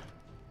 lovely.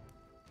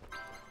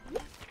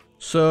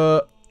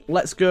 So,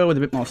 let's go with a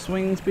bit more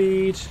swing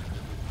speed.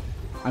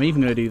 I'm even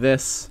going to do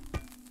this.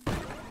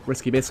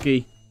 Risky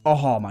bisky.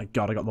 Oh my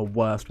god, I got the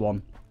worst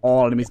one.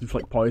 All enemies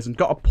inflict poison.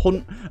 Got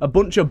a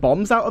bunch of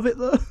bombs out of it,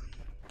 though.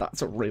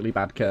 That's a really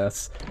bad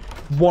curse.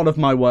 One of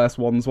my worst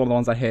ones. One of the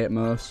ones I hate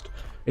most.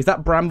 Is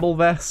that Bramble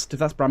Vest? If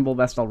that's Bramble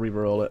Vest, I'll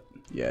re-roll it.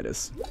 Yeah, it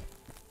is.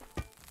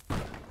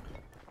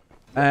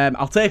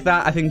 I'll take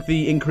that. I think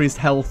the increased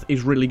health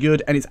is really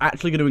good, and it's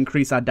actually going to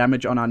increase our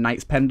damage on our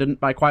Knight's Pendant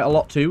by quite a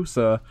lot too,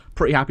 so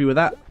pretty happy with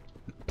that.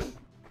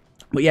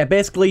 But yeah,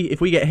 basically, if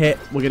we get hit,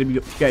 we're going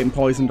to be getting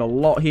poisoned a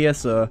lot here,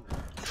 so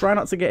try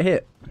not to get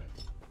hit.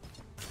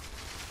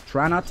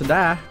 Try not to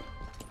die.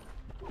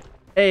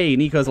 Hey,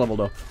 Nico's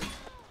leveled up.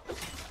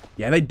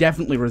 Yeah, they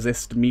definitely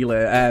resist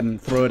melee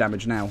throw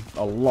damage now,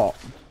 a lot.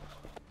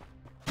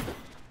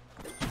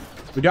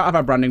 We don't have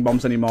our branding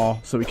bombs anymore,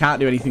 so we can't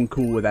do anything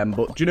cool with them.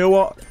 But do you know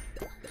what?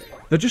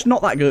 They're just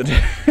not that good.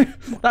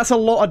 That's a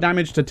lot of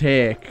damage to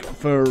take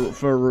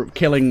for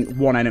killing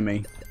one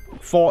enemy.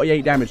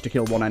 48 damage to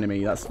kill one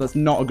enemy. That's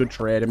not a good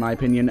trade, in my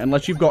opinion.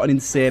 Unless you've got an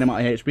insane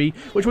amount of HP,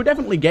 which we're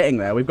definitely getting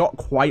there. We've got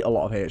quite a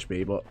lot of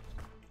HP, but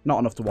not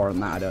enough to warrant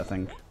that, I don't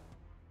think.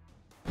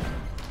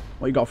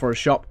 What you got for a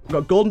shop? We've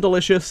got Golden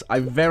Delicious. I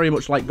very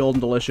much like Golden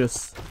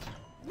Delicious.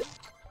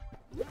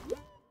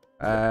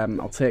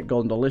 I'll take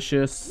Golden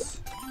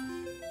Delicious.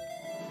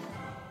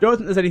 Don't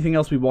think there's anything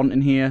else we want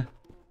in here.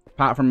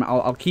 Apart from,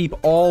 I'll keep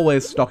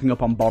always stocking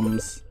up on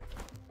bombs.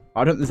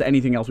 I don't think there's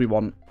anything else we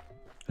want.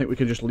 I think we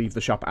can just leave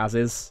the shop as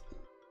is.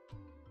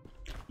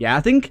 Yeah,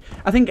 I think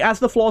as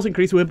the floors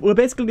increase, we're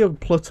basically going to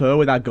plateau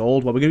with our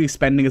gold, where we're going to be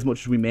spending as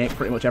much as we make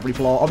pretty much every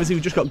floor. Obviously,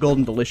 we've just got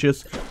Golden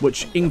Delicious,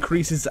 which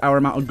increases our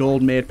amount of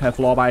gold made per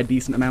floor by a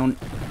decent amount.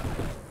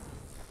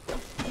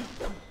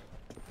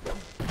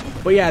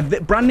 But yeah, the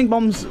branding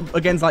bombs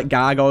against like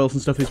gargoyles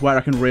and stuff is where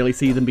I can really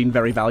see them being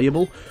very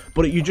valuable.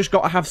 But you just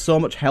got to have so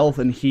much health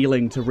and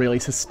healing to really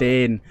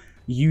sustain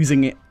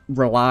using it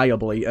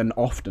reliably and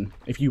often,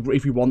 if you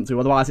want to.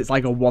 Otherwise, it's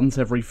like a once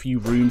every few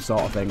rooms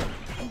sort of thing.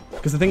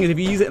 Because the thing is, if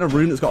you use it in a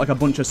room that's got like a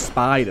bunch of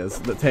spiders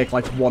that take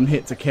like one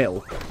hit to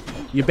kill,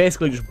 you're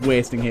basically just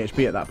wasting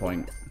HP at that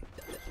point.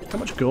 How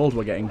much gold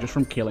we're getting just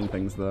from killing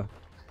things, though.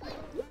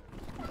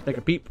 Take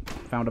a peep.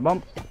 Found a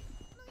bomb.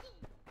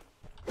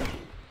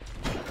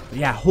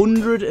 Yeah,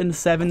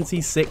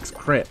 176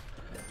 crit.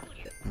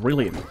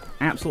 Brilliant.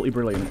 Absolutely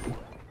brilliant.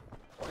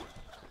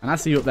 And I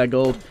see you up there,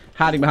 Gold.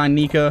 Hiding behind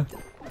Nico.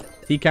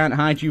 He can't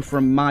hide you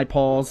from my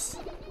paws.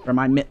 From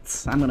my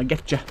mitts. I'm gonna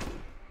get you.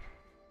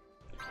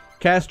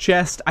 Curse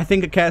chest. I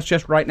think a curse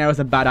chest right now is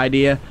a bad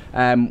idea.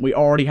 We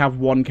already have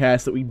one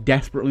curse that we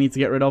desperately need to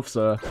get rid of,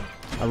 so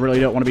I really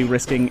don't want to be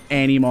risking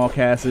any more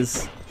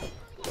curses.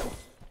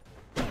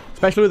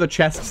 Especially with the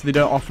chests, they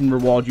don't often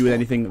reward you with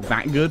anything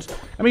that good.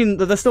 I mean,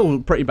 they're still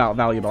pretty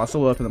valuable. I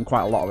still open them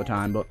quite a lot of the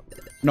time, but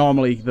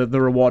normally the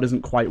reward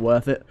isn't quite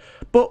worth it.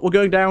 But we're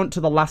going down to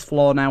the last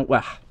floor now.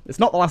 Well, it's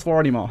not the last floor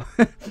anymore.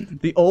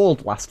 The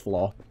old last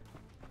floor.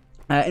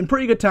 In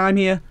pretty good time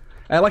here.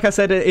 Like I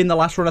said in the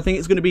last run, I think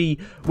it's going to be,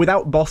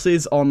 without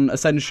bosses on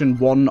Ascension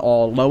 1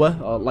 or lower,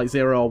 or like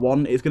 0 or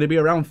 1, it's going to be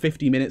around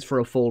 50 minutes for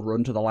a full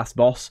run to the last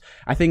boss.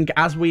 I think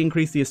as we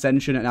increase the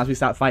Ascension and as we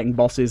start fighting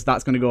bosses,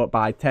 that's going to go up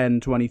by 10,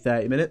 20,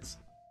 30 minutes.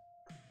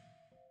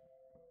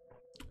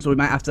 So we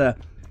might have to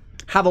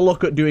have a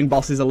look at doing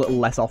bosses a little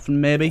less often,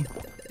 maybe.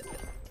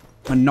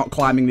 And not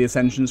climbing the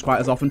ascensions quite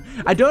as often.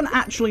 I don't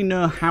actually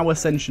know how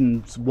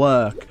ascensions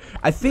work.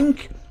 I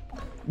think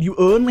you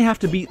only have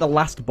to beat the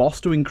last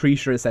boss to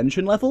increase your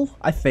ascension level,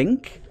 I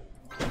think.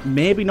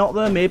 Maybe not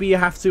though. Maybe you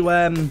have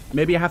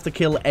to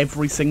kill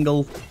every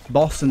single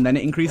boss and then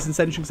it increases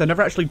ascension. Because I've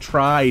never actually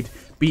tried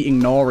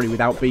beating Nori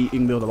without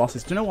beating the other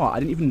bosses. Do you know what? I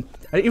didn't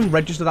even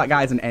register that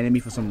guy as an enemy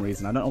for some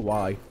reason. I don't know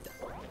why.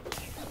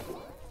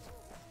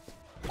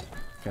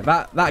 Okay,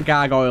 that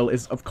gargoyle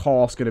is of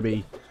course going to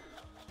be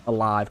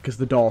alive because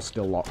the door's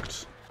still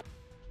locked.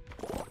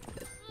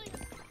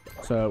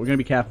 So we're going to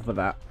be careful for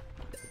that.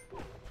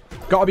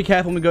 Got to be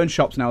careful when we go in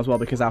shops now as well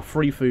because our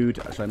free food...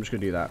 Actually, I'm just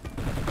going to do that.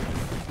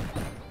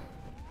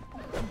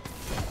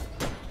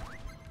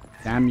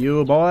 Damn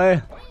you,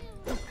 boy.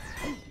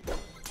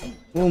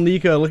 Little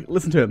Nico,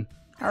 listen to him.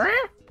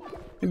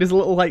 He does a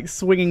little, like,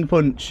 swinging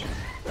punch.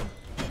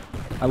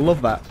 I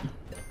love that.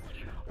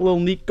 Little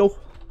Nico.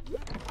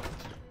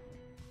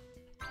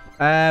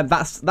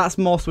 That's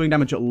more swing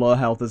damage at low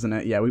health, isn't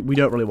it? Yeah, we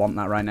don't really want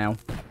that right now.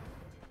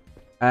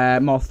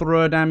 More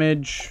throw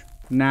damage.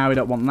 No, we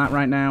don't want that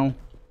right now.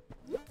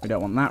 We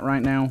don't want that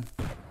right now.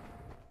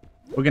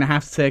 We're going to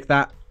have to take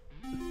that.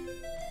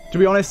 To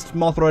be honest,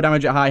 more throw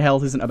damage at high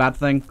health isn't a bad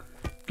thing.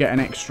 Get an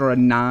extra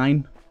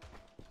 9.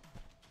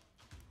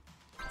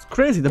 It's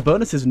crazy. The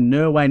bonus is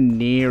nowhere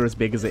near as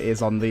big as it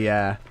is on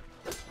the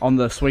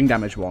swing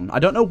damage one. I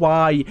don't know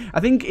why. I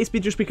think it's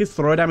just because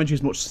throw damage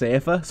is much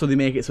safer, so they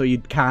make it so you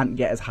can't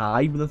get as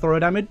high with the throw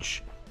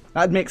damage.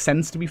 That makes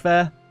sense, to be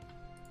fair.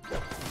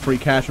 Free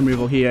cash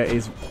removal here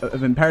is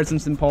of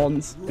imperative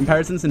importance.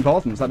 Imperative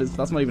importance.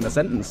 That's not even a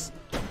sentence.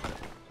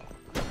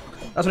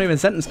 That's not even a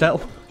sentence, Tel.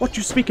 What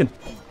you speaking?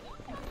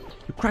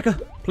 You cracker.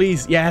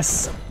 Please.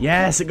 Yes.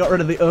 Yes, it got rid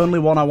of the only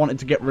one I wanted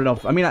to get rid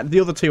of. I mean, the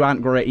other two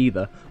aren't great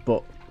either,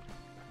 but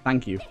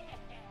thank you.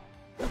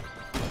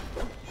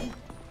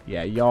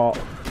 Yeah, you're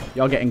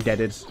getting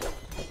deaded.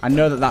 I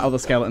know that other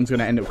skeleton's going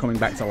to end up coming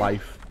back to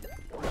life.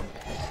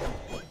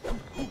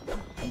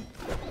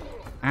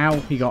 Ow,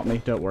 he got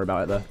me. Don't worry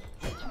about it, though.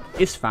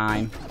 It's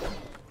fine.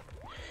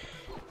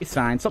 It's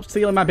fine. Stop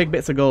stealing my big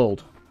bits of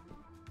gold.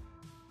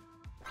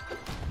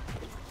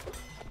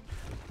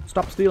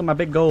 Stop stealing my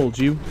big gold,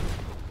 you.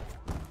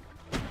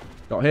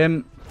 Got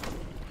him.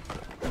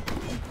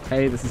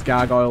 Hey, this is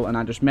Gargoyle, and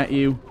I just met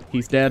you.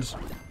 He's dead.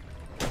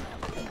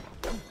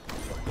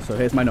 So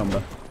here's my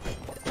number.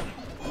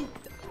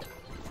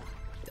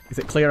 Is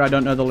it clear I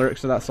don't know the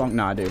lyrics to that song?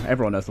 No, I do.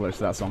 Everyone knows the lyrics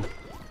to that song.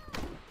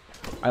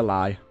 I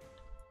lie.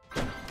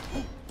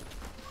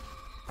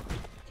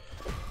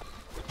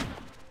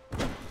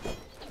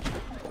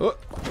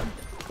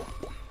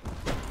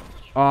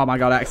 Oh my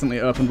god, I accidentally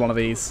opened one of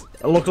these.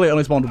 Luckily it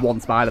only spawned one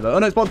spider though. Oh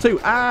no, it spawned two!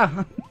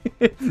 Ah!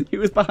 He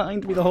was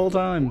behind me the whole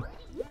time.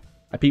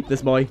 I peeped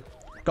this boy.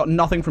 Got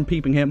nothing from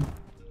peeping him.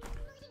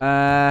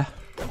 I'll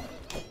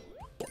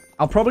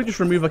probably just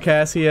remove a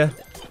curse here.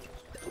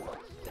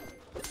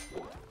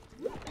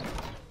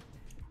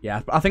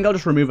 Yeah, I think I'll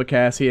just remove a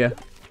curse here.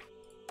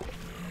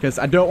 Because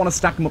I don't want to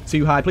stack them up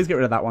too high. Please get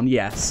rid of that one.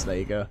 Yes, there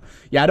you go.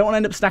 Yeah, I don't want to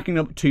end up stacking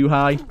them up too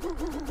high.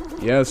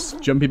 Yes,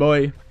 jumpy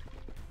boy.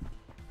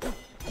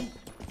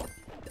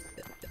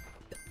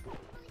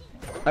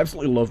 I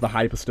absolutely love the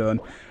Hyperstone.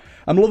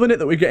 I'm loving it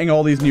that we're getting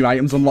all these new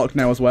items unlocked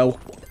now as well.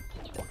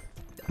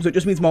 So it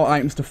just means more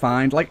items to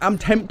find. Like, I'm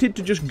tempted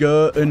to just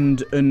go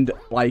and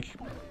like,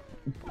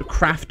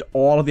 craft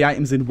all of the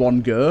items in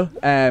one go.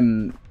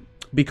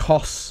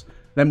 Because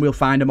then we'll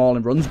find them all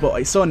in runs.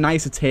 But it's so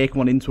nice to take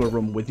one into a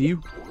run with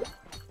you.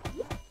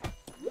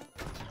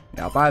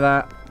 Yeah, I'll buy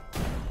that.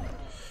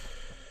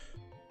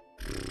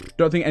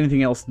 Don't think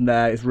anything else in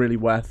there is really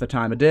worth the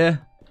time of day.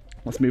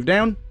 Let's move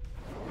down.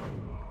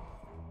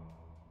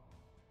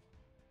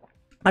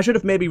 I should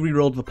have maybe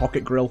re-rolled the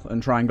pocket grill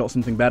and try and got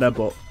something better,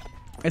 but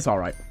it's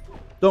alright.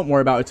 Don't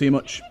worry about it too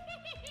much.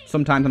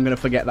 Sometimes I'm going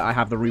to forget that I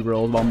have the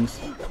re-rolled bombs.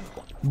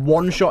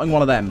 One-shotting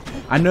one of them.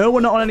 I know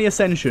we're not on any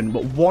ascension,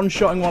 but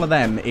one-shotting one of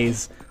them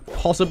is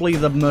possibly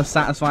the most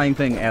satisfying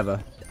thing ever.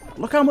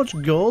 Look how much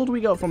gold we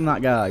got from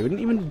that guy. We didn't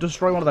even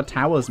destroy one of the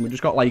towers, and we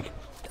just got like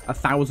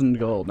 1,000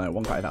 gold. No,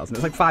 1,000.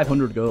 It's like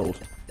 500 gold.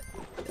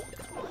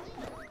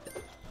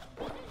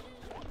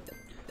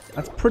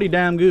 That's pretty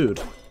damn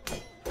good.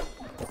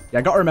 Yeah,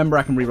 I gotta remember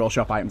I can reroll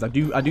shop items. I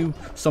do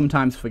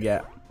sometimes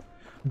forget.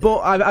 But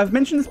I've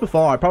mentioned this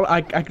before.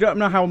 I don't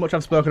know how much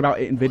I've spoken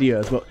about it in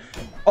videos, but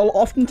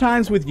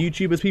oftentimes with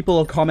YouTubers, people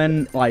will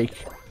comment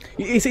like,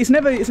 it's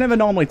never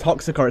normally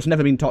toxic, or it's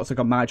never been toxic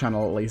on my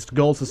channel at least.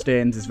 Gold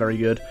sustains is very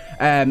good.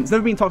 It's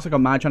never been toxic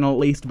on my channel at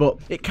least, but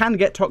it can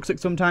get toxic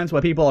sometimes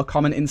where people are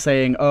commenting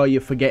saying, "Oh,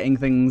 you're forgetting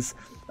things."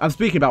 I'm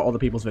speaking about other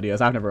people's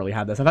videos. I've never really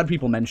had this. I've had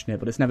people mention it,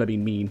 but it's never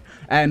been mean.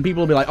 And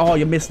people will be like, "Oh,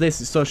 you missed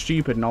this. It's so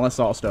stupid," and all that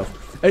sort of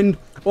stuff. And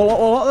well, a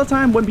lot of the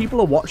time when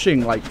people are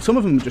watching, like, some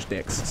of them are just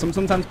dicks.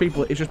 Sometimes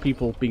it's just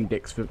people being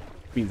dicks for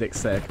being dicks'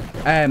 sake.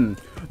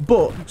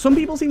 But some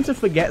people seem to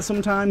forget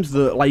sometimes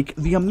that, like,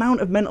 the amount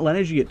of mental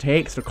energy it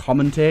takes to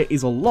commentate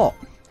is a lot.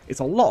 It's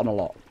a lot and a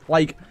lot.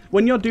 Like,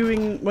 when you're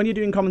doing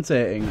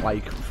commentating,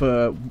 like,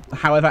 for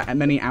however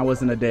many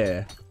hours in a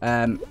day,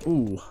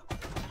 ooh.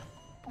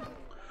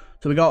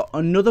 So we got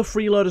another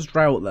freeloader's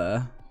drought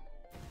there.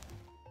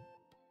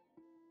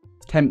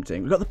 It's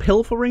tempting. We got the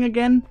pilfer ring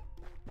again.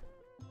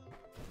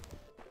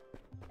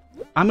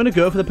 I'm going to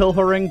go for the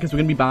pilfer ring because we're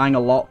going to be buying a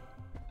lot.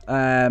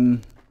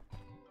 I'm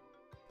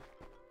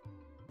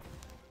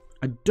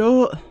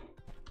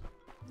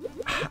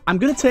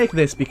going to take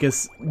this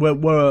because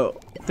we're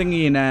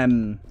thinking,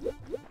 we're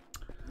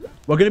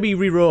going to be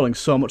re-rolling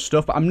so much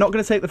stuff, but I'm not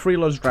going to take the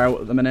freeloader's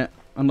drought at the minute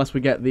unless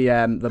we get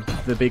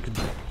the big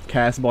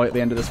curse boy at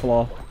the end of this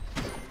floor.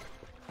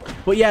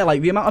 But yeah,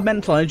 like, the amount of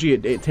mental energy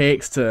it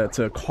takes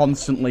to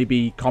constantly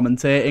be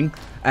commentating,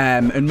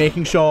 and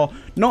making sure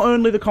not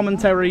only the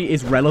commentary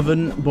is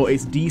relevant, but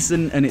it's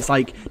decent, and it's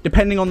like,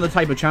 depending on the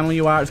type of channel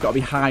you are, it's got to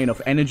be high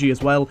enough energy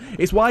as well.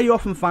 It's why you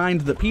often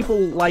find that people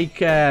like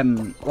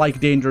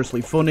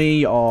Dangerously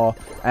Funny, or,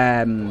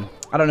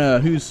 I don't know,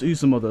 who's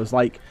some others,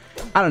 like,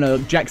 I don't know,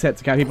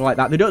 Jacksepticeye, people like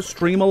that, they don't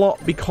stream a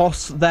lot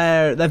because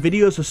their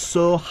videos are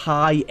so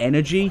high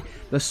energy,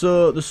 there's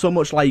so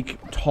much,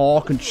 like,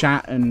 talk and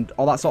chat and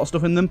all that sort of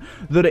stuff in them,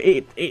 that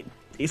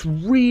it's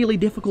really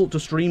difficult to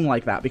stream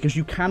like that, because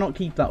you cannot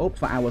keep that up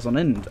for hours on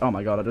end. Oh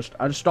my god, I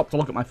just stopped to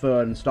look at my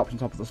phone and stopped on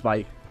top of the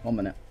spike. 1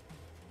 minute.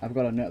 I've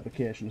got a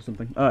notification or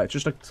something. Oh, it's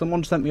just like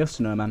someone sent me a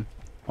snowman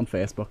on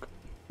Facebook.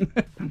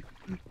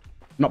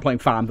 Not playing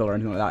Farmville or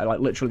anything like that, like,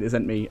 literally they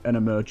sent me an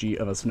emoji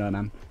of a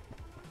snowman.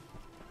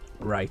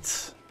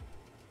 Right.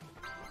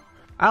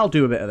 I'll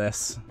do a bit of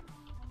this.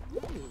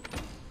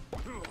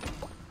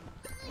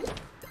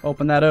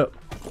 Open that up.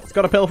 It's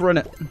got a pilfer in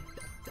it.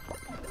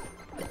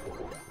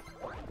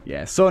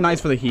 Yeah, so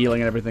nice for the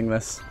healing and everything,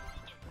 this.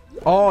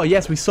 Oh,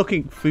 yes, we're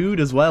sucking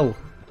food as well.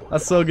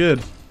 That's so good.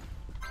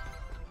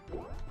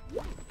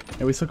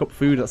 Yeah, we suck up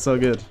food, that's so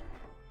good.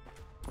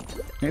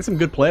 Get some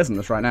good players in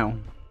this right now.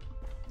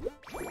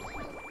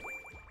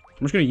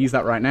 I'm just going to use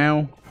that right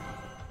now.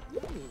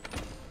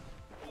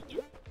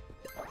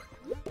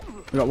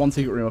 We've got one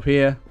secret room up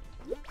here.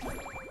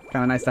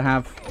 Kind of nice to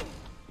have.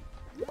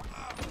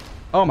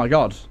 Oh my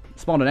god.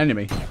 Spawned an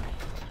enemy.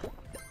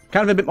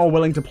 Kind of a bit more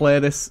willing to play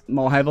this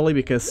more heavily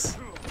because...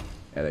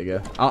 Yeah, there you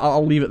go.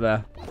 I'll leave it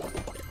there.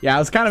 Yeah, I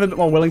was kind of a bit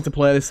more willing to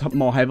play this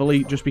more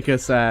heavily just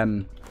because...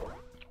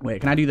 Wait,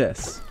 can I do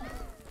this?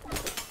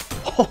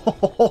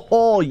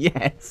 Oh,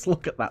 yes!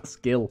 Look at that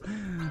skill.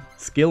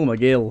 Skill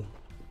McGill.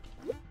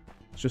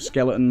 It's just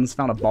skeletons.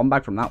 Found a bomb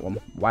bag from that one.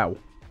 Wow.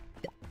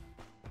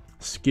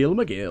 Skill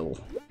McGill.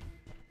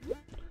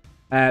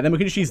 Then we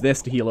can just use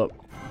this to heal up.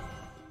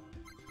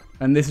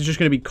 And this is just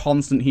going to be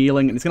constant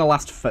healing, and it's going to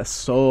last for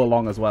so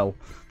long as well,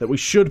 that we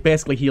should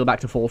basically heal back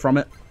to full from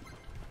it.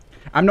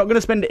 I'm not going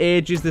to spend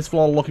ages this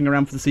floor looking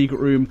around for the secret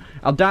room.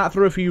 I'll dart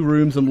through a few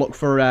rooms and look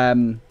for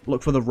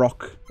the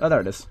rock. Oh, there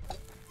it is.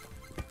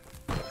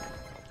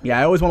 Yeah,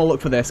 I always want to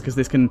look for this, because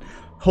this can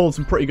hold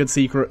some pretty good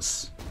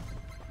secrets.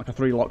 Like a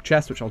 3-lock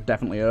chest, which I'll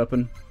definitely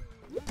open.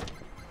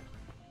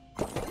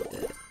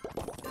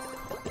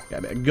 Get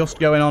a bit of gust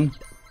going on.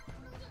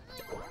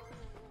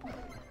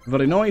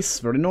 Very nice,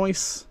 very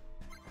nice.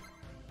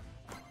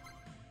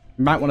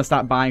 Might want to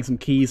start buying some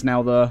keys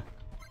now, though.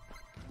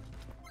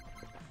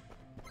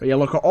 But yeah,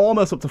 look, we're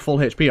almost up to full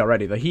HP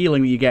already. The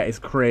healing that you get is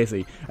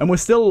crazy. And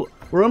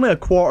we're only a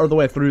quarter of the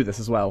way through this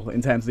as well,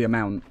 in terms of the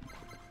amount.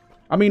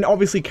 I mean,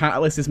 obviously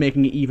Catalyst is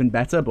making it even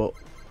better, but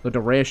the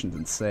duration's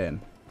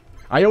insane.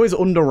 I always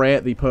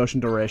underrate the potion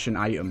duration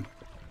item.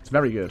 It's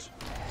very good.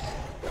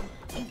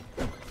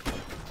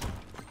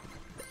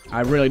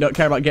 I really don't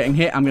care about getting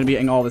hit. I'm going to be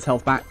getting all this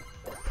health back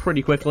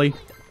pretty quickly.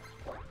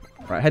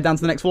 Right, head down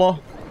to the next floor.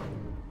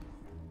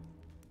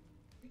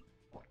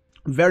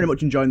 Very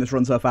much enjoying this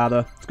run so far,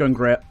 though. It's going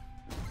great.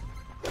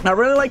 I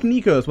really like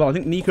Nico as well. I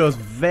think Nico's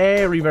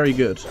very, very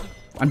good.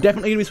 I'm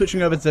definitely going to be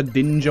switching over to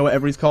Dinge, or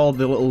whatever he's called,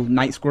 the little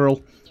night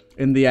squirrel,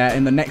 in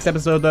the next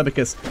episode, though,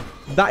 because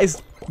that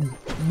is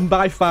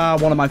by far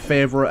one of my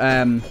favourite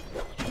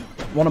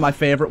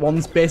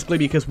ones, basically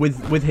because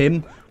with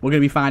him, we're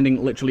going to be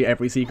finding literally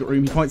every secret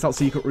room. He points out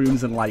secret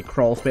rooms and, like,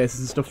 crawl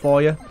spaces and stuff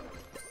for you.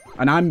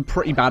 And I'm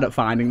pretty bad at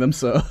finding them,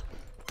 so...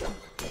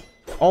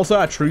 Also,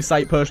 our True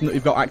Sight potion that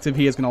we've got active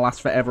here is going to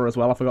last forever as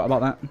well. I forgot about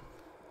that.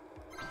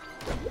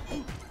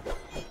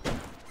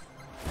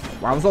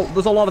 Wow,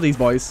 there's a lot of these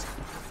boys.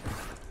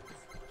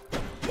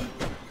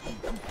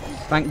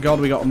 Thank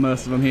God we got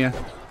most of them here.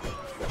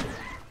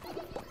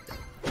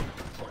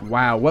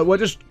 Wow, we're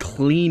just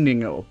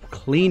cleaning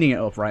it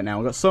up right now.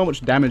 We've got so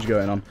much damage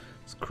going on.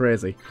 It's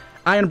crazy.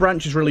 Iron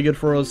Branch is really good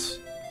for us.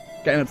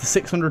 Getting up to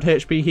 600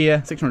 HP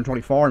here,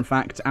 624 in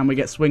fact, and we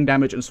get swing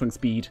damage and swing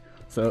speed.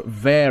 So,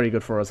 very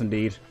good for us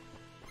indeed.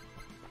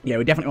 Yeah,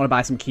 we definitely want to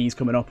buy some keys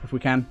coming up if we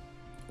can.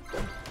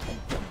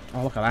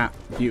 Oh, look at that.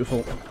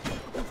 Beautiful.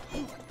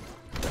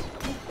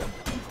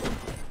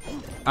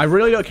 I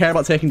really don't care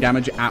about taking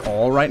damage at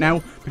all right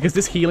now, because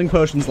this healing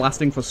potion's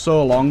lasting for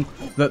so long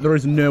that there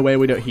is no way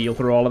we don't heal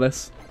through all of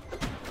this.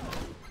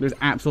 There's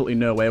absolutely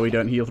no way we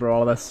don't heal through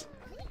all of this.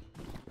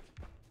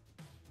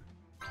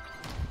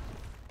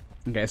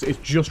 Okay, so it's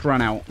just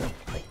run out.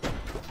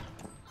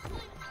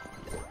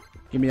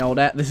 Give me all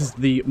that. This is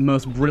the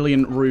most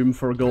brilliant room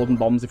for golden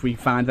bombs. If we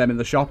find them in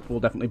the shop, we'll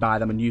definitely buy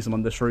them and use them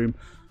on this room.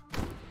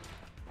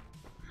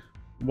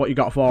 What you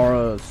got for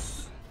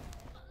us?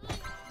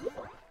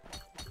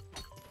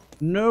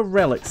 No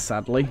relics,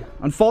 sadly.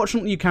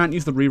 Unfortunately, you can't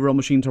use the reroll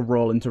machine to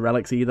roll into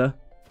relics either.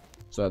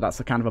 So that's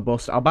a kind of a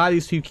bust. I'll buy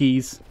these 2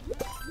 keys.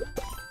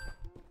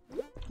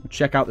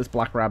 Check out this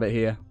black rabbit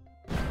here.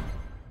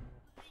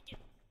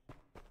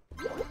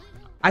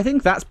 I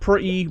think that's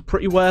pretty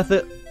worth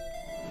it.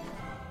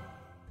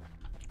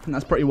 I think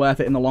that's pretty worth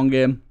it in the long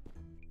game.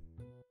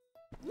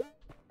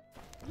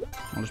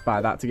 I'll just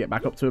buy that to get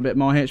back up to a bit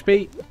more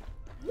HP.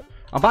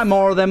 I'll buy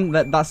more of them.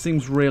 That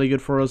seems really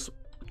good for us.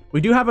 We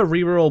do have a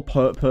reroll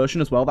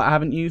potion as well that I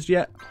haven't used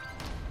yet.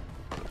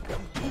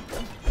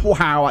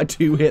 Wow, I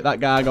do hit that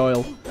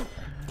gargoyle.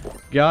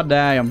 God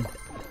damn.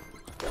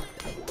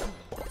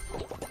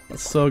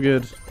 That's so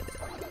good.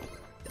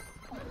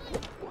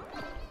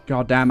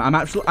 God damn, I'm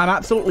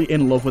absolutely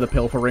in love with a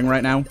pilfer ring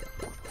right now.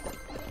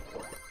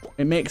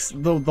 It makes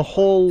the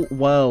whole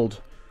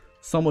world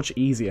so much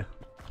easier.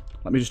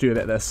 Let me just do a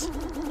bit of this.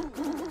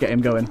 Get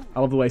him going. I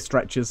love the way he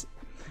stretches.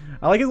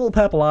 I like his little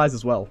purple eyes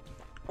as well.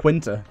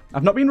 Quinta.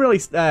 I've not been really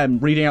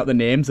reading out the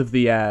names of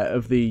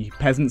the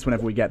peasants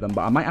whenever we get them,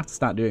 but I might have to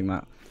start doing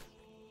that.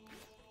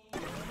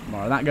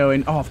 More of that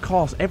going. Oh, of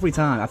course, every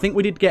time. I think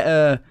we did get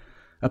a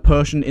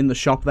potion in the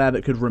shop there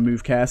that could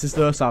remove curses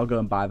though, so I'll go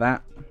and buy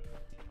that.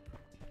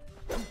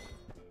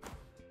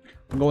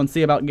 I'll go and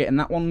see about getting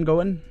that one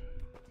going.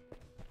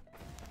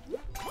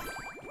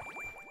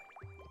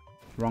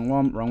 Wrong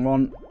one, wrong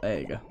one. There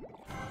you go.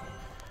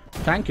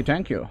 Thank you,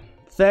 thank you.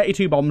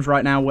 32 bombs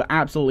right now. We're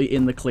absolutely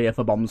in the clear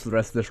for bombs for the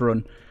rest of this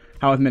run.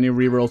 However many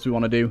rerolls we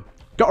want to do.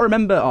 Got to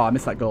remember... Oh, I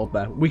missed that gold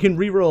there. We can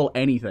reroll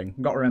anything.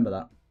 Got to remember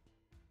that.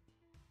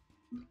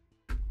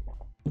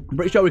 I'm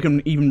pretty sure we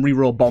can even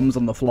reroll bombs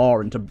on the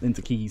floor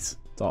into keys.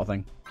 Sort of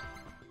thing.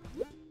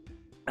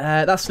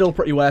 That's still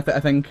pretty worth it,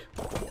 I think.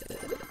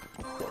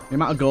 The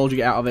amount of gold you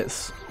get out of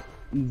it's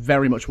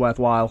very much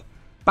worthwhile.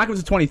 Back up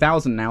to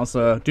 20,000 now,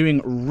 so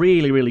doing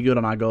really, really good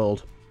on our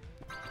gold.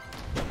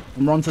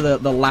 And we're on to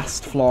the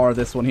last floor of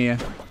this one here.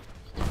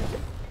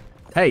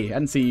 Hey, I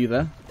didn't see you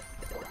there.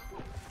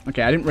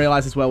 Okay, I didn't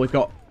realise as well we've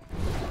got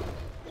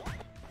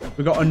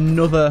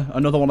another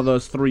one of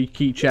those 3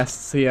 key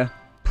chests here.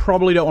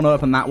 Probably don't want to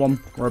open that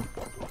one. Or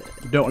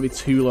don't want to be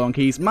too low on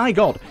keys. My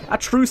god, a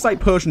true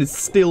sight potion is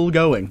still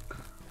going.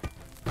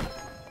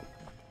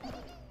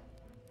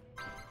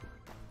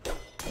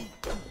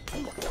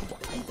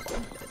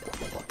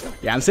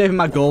 Yeah, I'm saving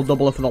my gold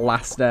doubler for the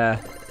last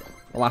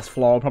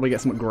floor. I'll probably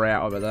get something grey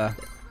out of it there.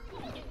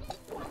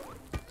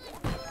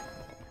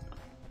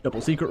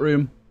 Double secret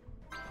room.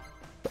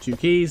 2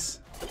 keys.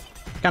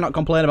 Cannot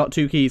complain about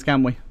 2 keys,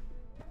 can we?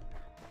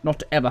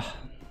 Not ever.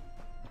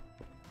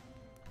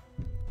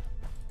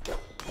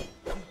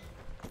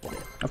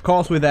 Of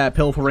course, with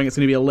pilfer ring, it's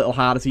going to be a little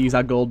harder to use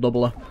our gold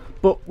doubler.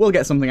 But we'll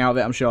get something out of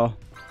it, I'm sure.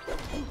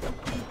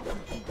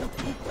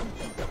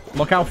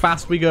 Look how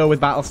fast we go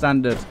with battle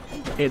standard.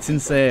 It's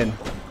insane.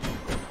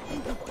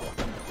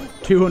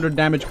 200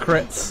 damage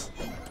crits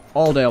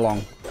all day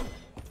long.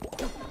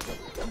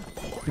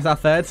 Is our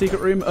 3rd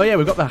secret room? Oh yeah,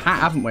 we've got the hat,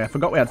 haven't we? I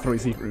forgot we had 3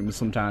 secret rooms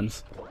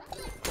sometimes.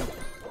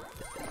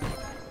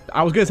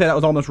 I was going to say that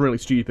was almost really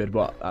stupid,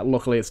 but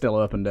luckily it still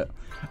opened it.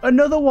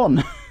 Another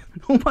one!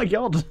 Oh my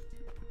god.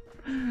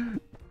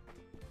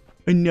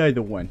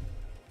 Another one.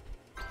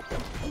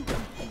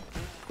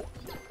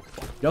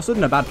 You're stood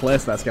in a bad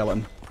place there,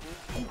 skeleton.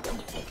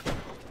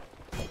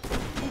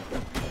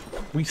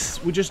 We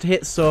just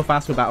hit so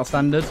fast with battle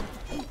standard.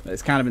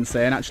 It's kind of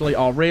insane, actually.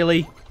 Oh,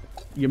 really?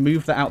 You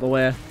moved that out the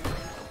way.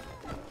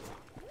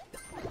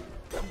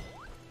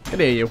 Get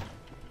here, you.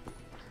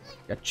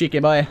 You cheeky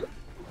boy.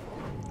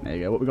 There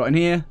you go. What we got in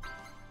here?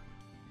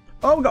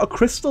 Oh, we got a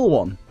crystal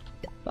one.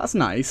 That's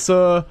nice.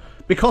 So,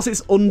 because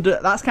it's under...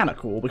 That's kind of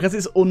cool. Because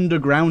it's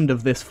underground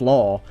of this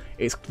floor,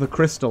 it's the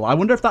crystal. I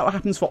wonder if that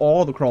happens for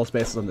all the crawl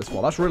spaces on this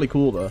floor. That's really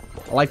cool, though.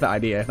 I like that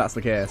idea, if that's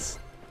the case.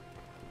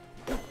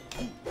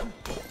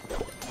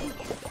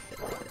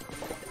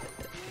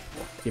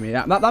 Give me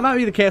that. That might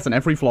be the case on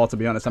every floor, to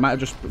be honest. I might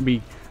just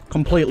be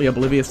completely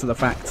oblivious to the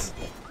facts.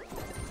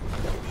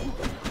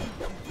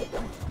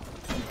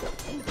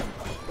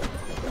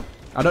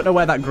 I don't know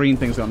where that green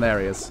thing's gone. There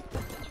he is.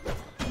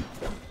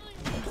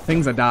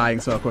 Things are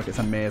dying so quick, it's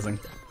amazing.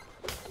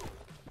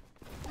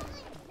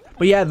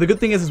 But yeah, the good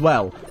thing is as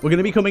well, we're going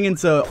to be coming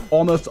into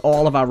almost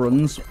all of our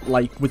runs,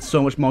 like, with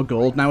so much more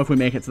gold now if we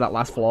make it to that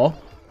last floor.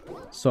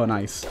 So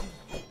nice.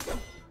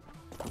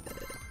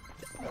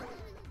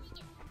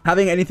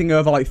 Having anything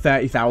over like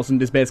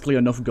 30,000 is basically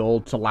enough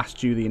gold to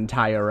last you the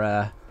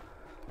entire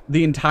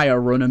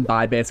run and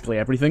buy basically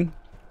everything.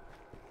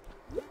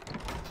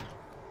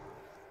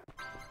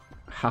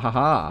 Ha ha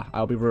ha!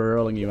 I'll be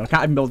rolling you. I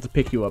can't even be able to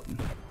pick you up.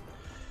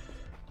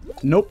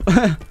 Nope.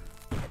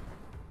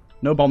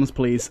 No bombs,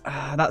 please.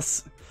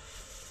 That's.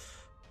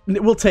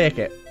 We'll take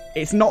it.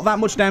 It's not that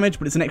much damage,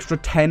 but it's an extra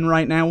 10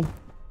 right now.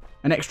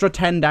 An extra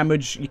 10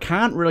 damage, you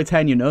can't really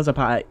turn your nose up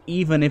at it,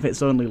 even if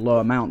it's only low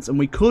amounts. And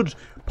we could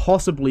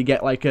possibly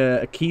get like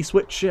a key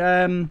switch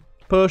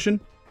potion.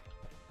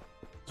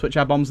 Switch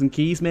our bombs and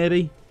keys,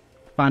 maybe.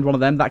 Find one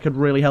of them. That could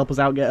really help us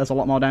out, get us a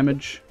lot more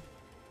damage.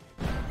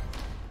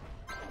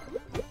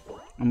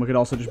 And we could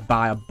also just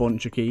buy a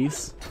bunch of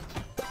keys.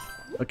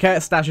 Okay,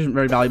 stash isn't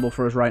very valuable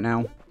for us right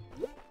now.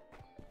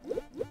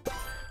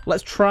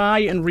 Let's try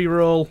and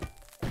reroll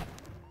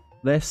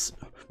this.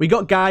 We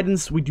got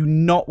guidance. We do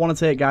not want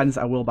to take guidance.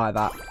 I will buy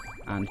that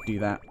and do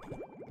that.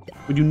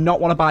 We do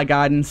not want to buy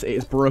guidance. It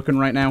is broken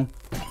right now.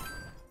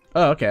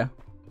 Oh, okay.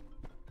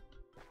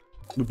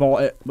 We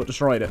bought it, but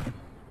destroyed it.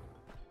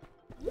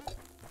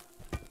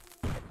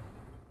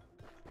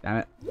 Damn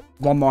it.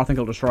 One more, I think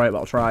I'll destroy it, but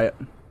I'll try it.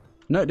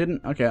 No, it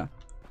didn't. Okay.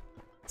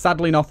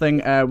 Sadly,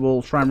 nothing.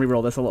 We'll try and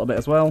reroll this a little bit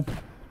as well.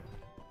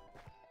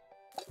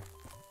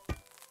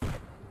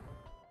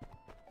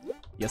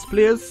 Yes,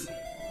 please.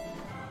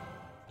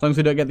 As long as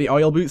we don't get the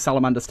oil boot,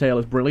 Salamander's tail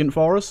is brilliant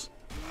for us.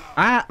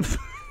 Ah!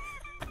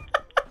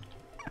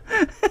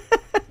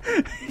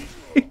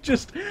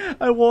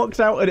 I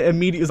walked out and it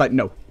immediately was like,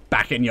 no,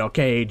 back in your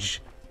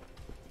cage.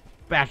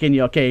 Back in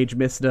your cage,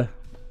 mister.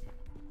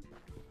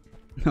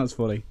 That was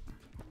funny.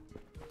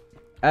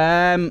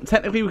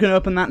 Technically we can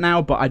open that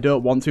now, but I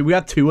don't want to. We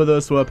had 2 of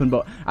those to open,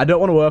 but I don't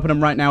want to open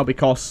them right now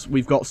because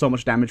we've got so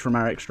much damage from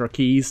our extra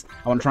keys.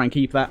 I want to try and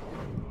keep that.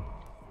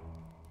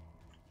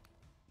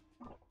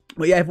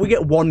 But yeah, if we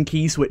get 1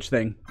 key switch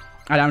thing,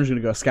 I'm just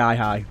going to go sky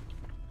high.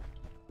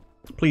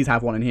 Please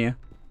have one in here.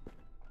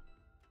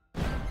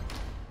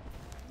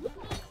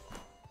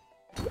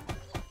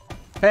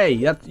 Hey,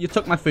 you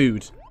took my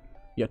food.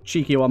 You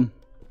cheeky one.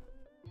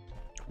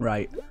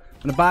 Right. I'm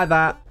going to buy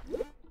that.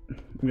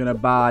 I'm going to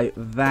buy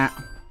that.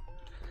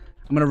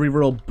 I'm going to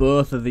reroll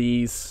both of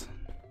these.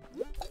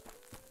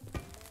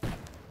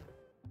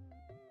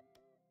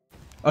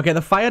 Okay,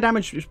 the fire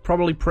damage is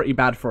probably pretty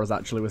bad for us,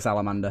 actually, with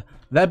Salamander.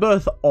 They're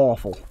both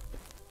awful.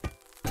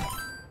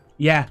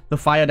 Yeah, the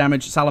fire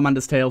damage,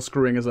 Salamander's tail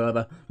screwing us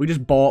over. We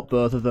just bought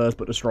both of those,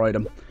 but destroyed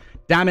them.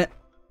 Damn it.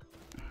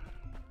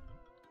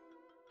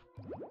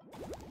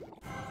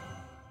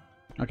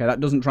 Okay, that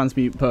doesn't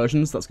transmute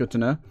potions. That's good to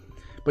know.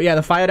 But yeah,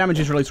 the fire damage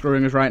is really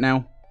screwing us right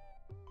now.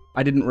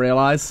 I didn't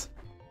realize.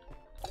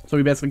 So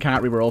we basically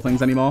can't reroll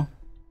things anymore.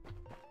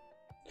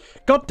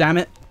 God damn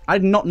it. I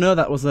did not know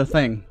that was a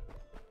thing.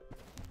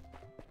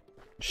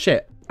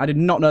 Shit. I did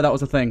not know that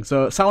was a thing.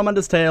 So,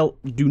 Salamander's tail,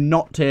 do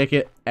not take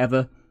it,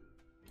 ever.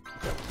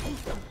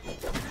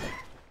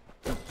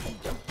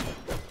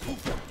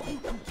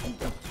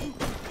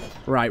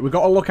 Right, we've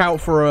got to look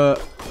out for a...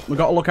 We've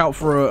got to look out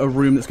for a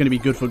room that's going to be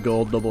good for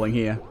gold doubling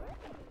here.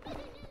 I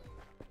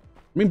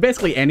mean,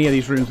 basically any of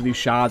these rooms with these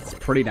shards is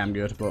pretty damn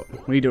good, but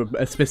we need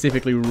a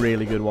specifically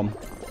really good one.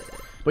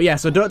 But yeah,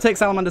 so don't take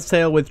Salamander's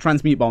tail with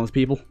transmute bombs,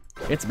 people.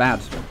 It's bad.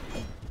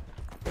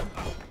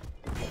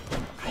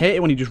 I hate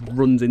it when he just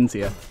runs into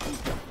you.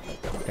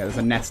 Okay, there's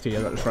a nest here.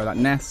 I've got to destroy that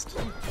nest.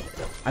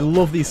 I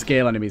love these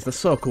scale enemies. They're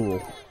so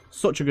cool.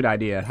 Such a good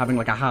idea, having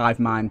like a hive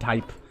mind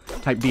type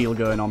deal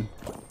going on.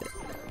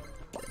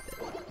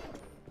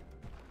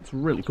 It's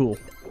really cool.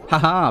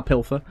 Haha,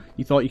 Pilfer.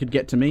 You thought you could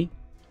get to me?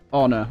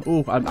 Oh no.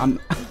 Ooh,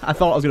 I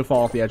thought I was going to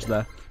fall off the edge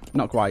there.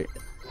 Not quite.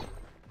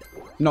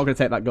 I'm not going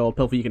to take that gold.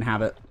 Pilfer, you can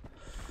have it.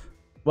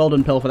 Well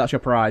done, Pilfer. That's your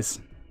prize.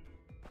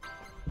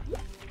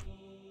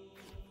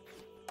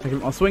 Take a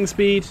bit more swing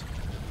speed.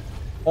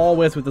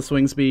 Always with the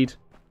swing speed.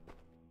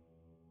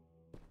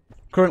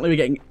 Currently, we're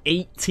getting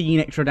 18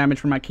 extra damage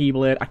from my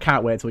Keyblade. I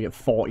can't wait till we get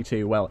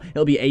 42. Well,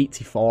 it'll be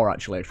 84,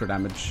 actually, extra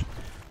damage.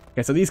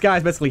 Okay, so these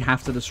guys basically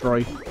have to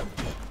destroy.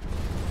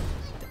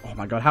 Oh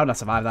my god, how did I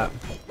survive that?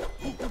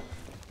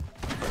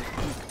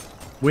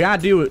 We are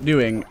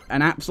doing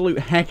an absolute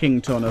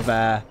hecking ton of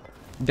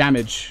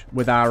damage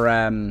with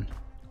our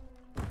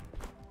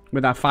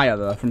fire,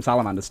 though, from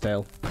Salamander's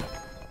tail.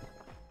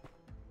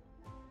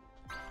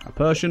 A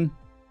potion.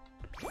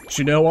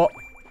 Do you know what?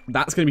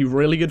 That's going to be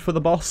really good for the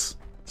boss.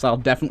 So I'll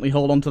definitely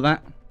hold on to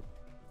that.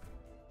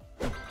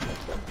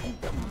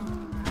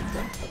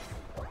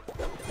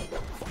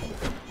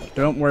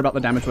 Don't worry about the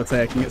damage we're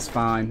taking. It's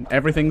fine.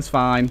 Everything's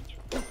fine.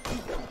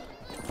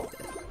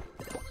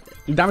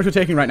 The damage we're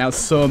taking right now is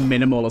so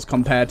minimal as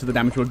compared to the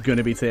damage we're going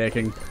to be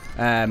taking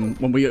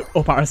when we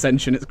up our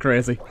ascension. It's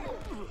crazy.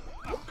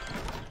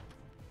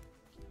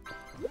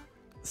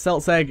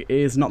 Celt's Egg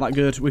is not that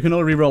good. We can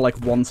only reroll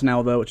like once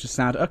now, though, which is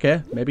sad.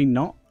 Okay, maybe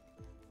not.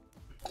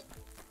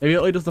 Maybe it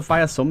only does the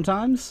fire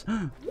sometimes?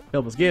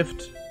 Pilfer's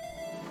Gift.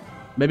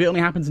 Maybe it only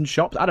happens in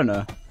shops? I don't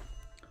know.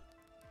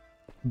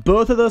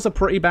 Both of those are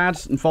pretty bad.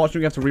 Unfortunately,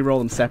 we have to reroll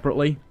them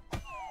separately.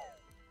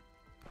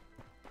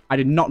 I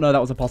did not know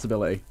that was a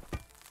possibility.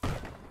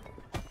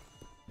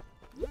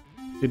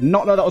 Did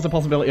not know that was a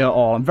possibility at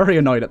all. I'm very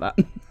annoyed at that.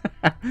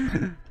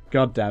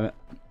 God damn it.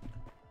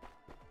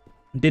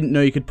 Didn't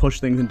know you could push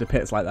things into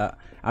pits like that.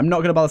 I'm not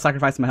going to bother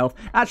sacrificing my health.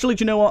 Actually,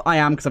 do you know what? I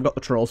am, because I've got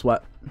the Troll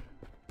Sweat.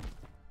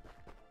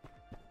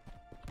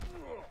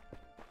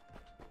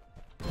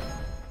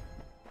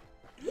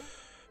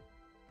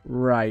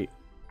 Right.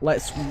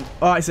 Let's...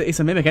 Oh, it's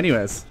a mimic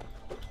anyways.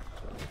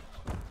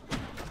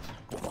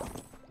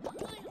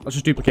 Let's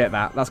just duplicate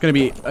that. That's going to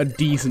be a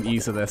decent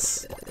use of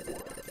this.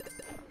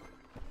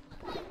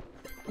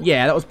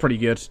 Yeah, that was pretty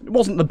good. It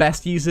wasn't the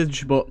best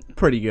usage, but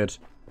pretty good.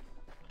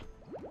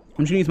 I'm just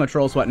going to use my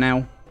Troll Sweat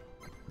now.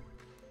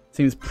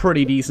 Seems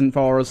pretty decent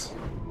for us.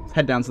 Let's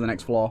head down to the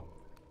next floor.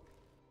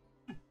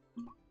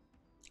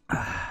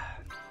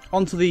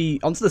 Onto the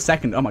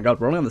second. Oh my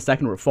god, we're only on the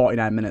second. We're at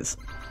 49 minutes.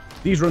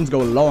 These runs go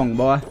long,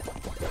 boy.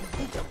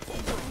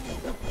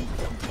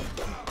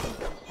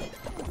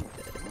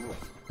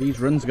 These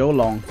runs go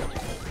long.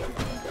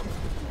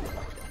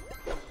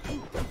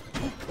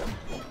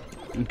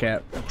 Okay,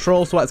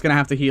 Troll Sweat's gonna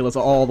have to heal us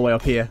all the way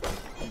up here.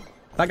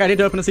 That guy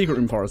did open a secret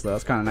room for us, though.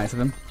 That's kind of nice of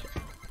him.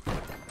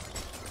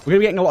 We're gonna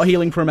be getting a lot of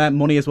healing from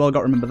money as well. Got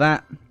to remember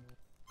that.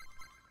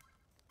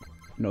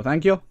 No,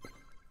 thank you.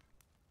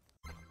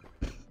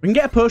 We can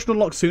get a potion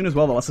unlocked soon as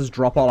well that lets us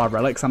drop all our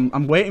relics.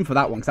 I'm waiting for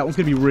that one, because that one's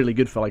going to be really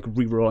good for, like,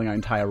 re-rolling our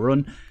entire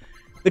run.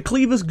 The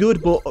Cleaver's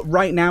good, but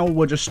right now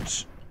we're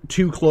just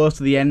too close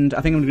to the end.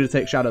 I think I'm going to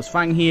take Shadow's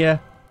Fang here.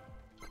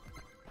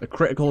 The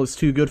critical is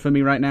too good for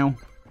me right now.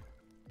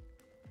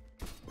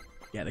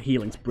 Yeah, the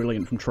healing's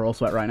brilliant from Troll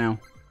Sweat right now.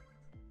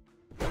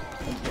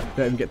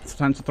 Don't even get the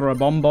time to throw a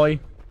bomb, boy.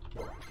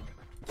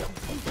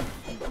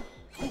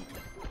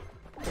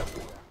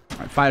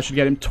 Alright, fire should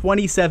get him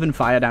 27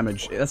 fire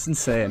damage. That's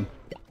insane.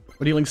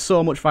 We're dealing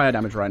so much fire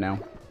damage right now.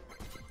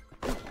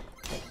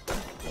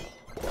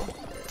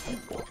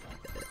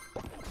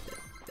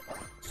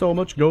 So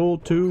much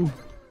gold, too.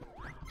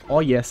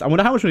 Oh, yes. I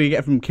wonder how much we're going to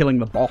get from killing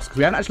the boss, because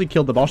we haven't actually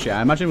killed the boss yet.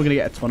 I imagine we're going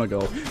to get a ton of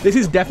gold. This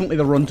is definitely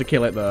the run to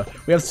kill it, though.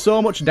 We have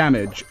so much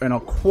damage and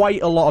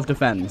quite a lot of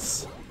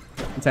defense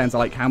in terms of,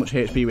 like, how much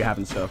HP we have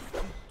and stuff.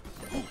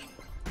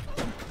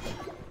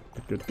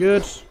 Good,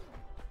 good.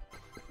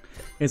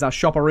 Here's our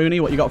Shopperoonie.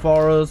 What you got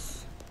for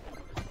us?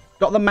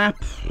 Got the map.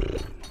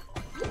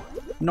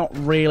 Not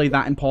really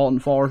that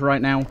important for us right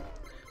now.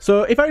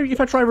 So if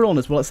I try rolling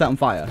this, will it set on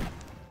fire?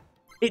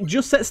 It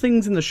just sets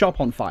things in the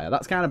shop on fire.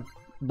 That's kind of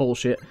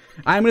bullshit.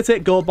 I'm going to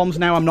take gold bombs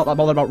now. I'm not that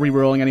bothered about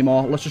re-rolling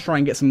anymore. Let's just try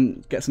and get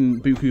some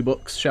buku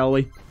bucks, shall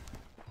we?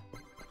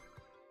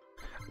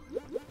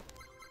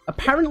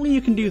 Apparently you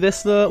can do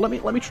this though. Let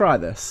me try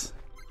this.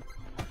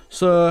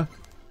 So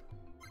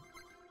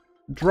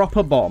drop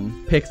a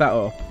bomb, pick that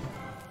up.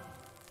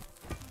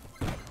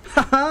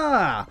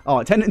 Haha! Oh,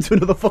 it turned into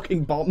another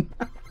fucking bomb.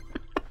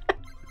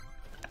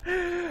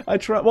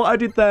 What I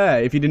did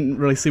there, if you didn't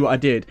really see what I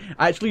did,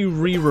 I actually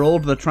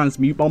re-rolled the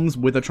transmute bombs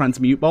with a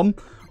transmute bomb,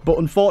 but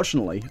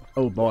unfortunately,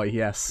 oh boy,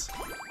 yes.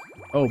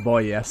 Oh boy,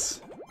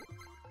 yes.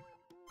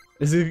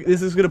 This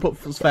is going to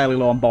put us fairly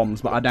low on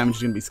bombs, but our damage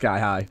is going to be sky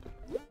high.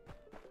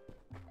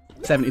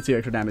 72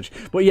 extra damage.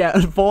 But yeah,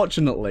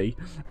 unfortunately,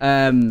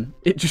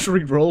 it just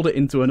re-rolled it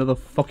into another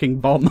fucking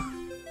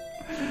bomb.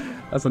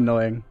 That's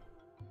annoying.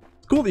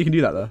 It's cool that you can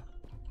do that, though.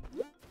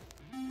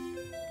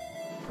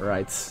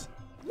 Right.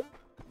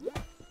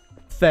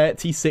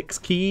 36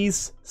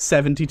 keys,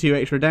 72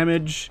 extra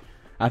damage.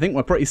 I think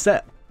we're pretty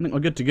set. I think we're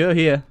good to go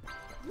here.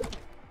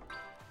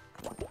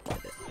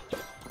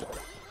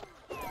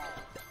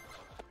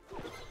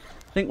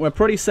 I think we're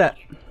pretty set.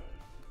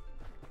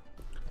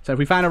 So if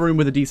we find a room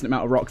with a decent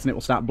amount of rocks in it,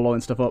 we'll start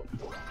blowing stuff up.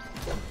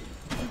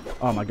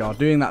 Oh my god,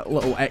 doing that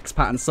little X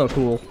pattern is so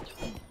cool.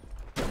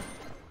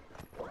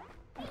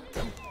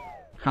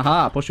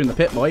 Haha, push you in the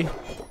pit, boy.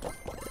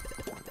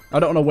 I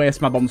don't want to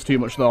waste my bombs too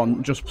much, though,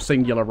 on just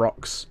singular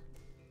rocks.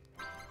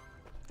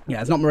 Yeah,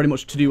 there's not really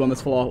much to do on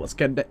this floor. Let's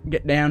get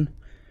down.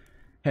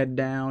 Head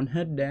down,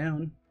 head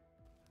down.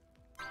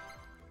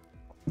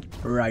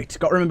 Right,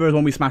 got to remember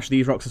when we smash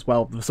these rocks as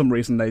well, for some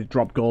reason they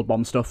drop gold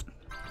bomb stuff.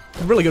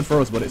 It's really good for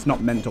us, but it's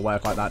not meant to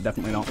work like that,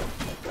 definitely not.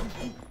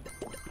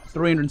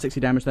 360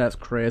 damage there, that's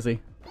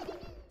crazy.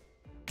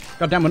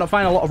 God damn, we're not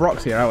finding a lot of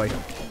rocks here, are we?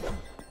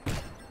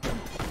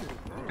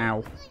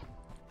 Ow.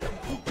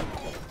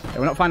 Yeah,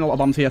 we're not finding a lot of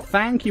bombs here.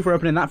 Thank you for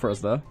opening that for us,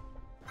 though.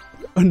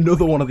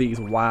 Another one of these,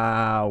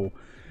 wow.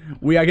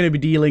 We are going to be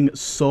dealing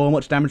so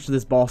much damage to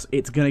this boss,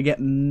 it's going to get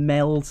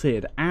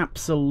melted.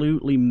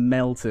 Absolutely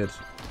melted.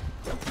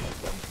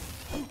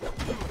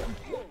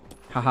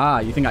 Haha,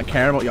 you think I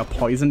care about your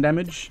poison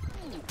damage?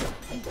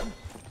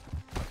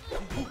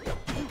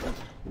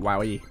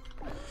 Wowie.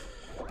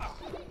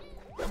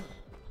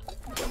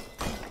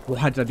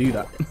 Why did I do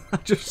that? I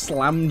just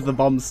slammed the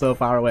bombs so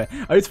far away.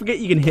 I always forget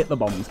you can hit the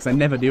bombs, because I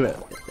never do it.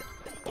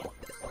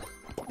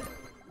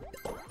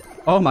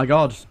 Oh my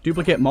god,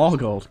 duplicate more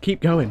gold.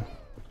 Keep going.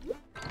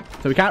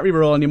 So we can't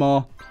reroll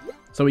anymore.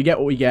 So we get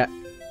what we get.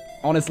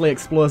 Honestly,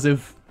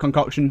 explosive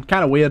concoction.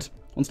 Kind of weird.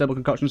 Unstable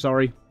concoction,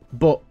 sorry.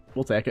 But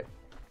we'll take it.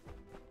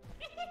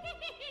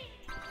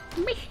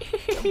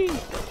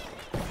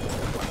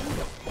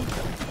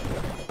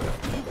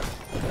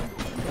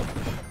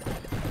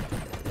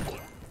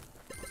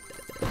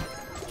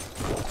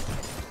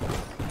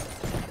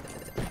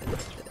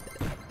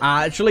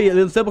 Actually,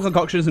 the Unstable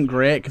Concoction isn't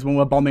great because when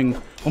we're bombing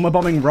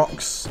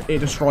rocks, it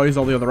destroys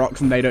all the other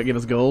rocks and they don't give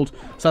us gold.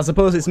 So I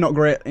suppose it's not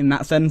great in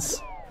that sense.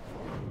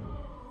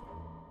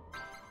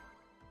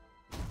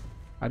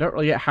 I don't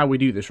really get how we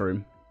do this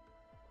room.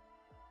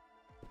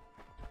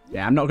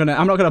 Yeah, I'm not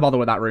gonna bother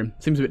with that room.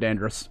 Seems a bit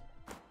dangerous.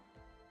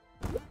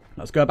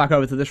 Let's go back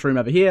over to this room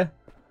over here.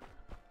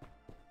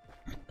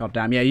 God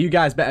damn, yeah, you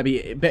guys better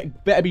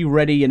be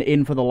ready and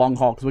in for the long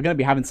haul because we're gonna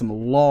be having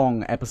some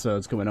long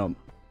episodes coming up.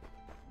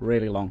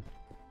 Really long.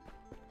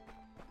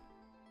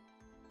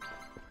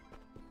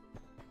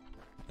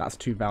 That's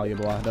too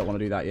valuable. I don't want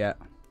to do that yet.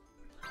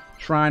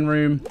 Shrine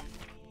room.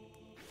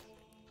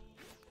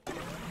 A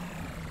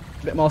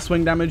bit more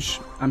swing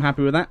damage. I'm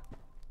happy with that.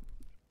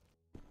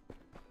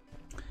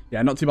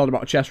 Yeah, not too bothered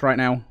about a chest right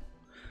now.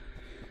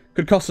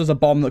 Could cost us a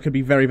bomb that could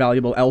be very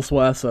valuable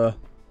elsewhere, so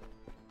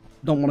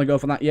don't want to go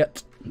for that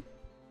yet.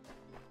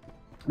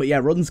 But yeah,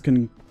 runs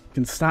can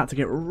start to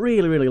get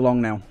really, really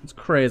long now. It's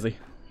crazy.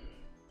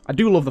 I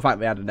do love the fact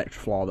they added an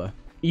extra floor, though.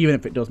 Even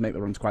if it does make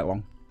the runs quite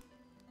long.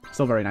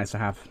 Still very nice to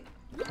have.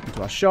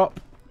 Into our shop.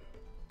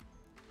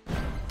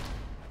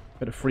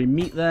 Bit of free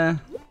meat there.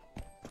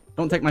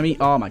 Don't take my meat.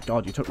 Oh my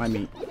god, you took my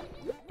meat.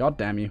 God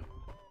damn you.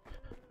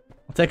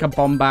 I'll take a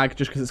bomb bag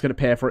just because it's going to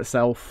pay for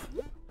itself.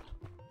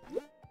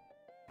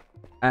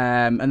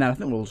 And then I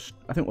think we'll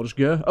just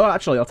go. Oh,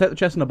 actually, I'll take the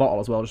chest and a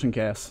bottle as well, just in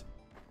case.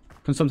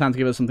 Can sometimes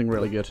give us something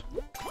really good.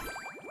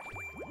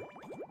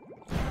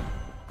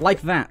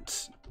 Like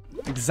that.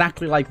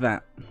 Exactly like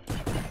that.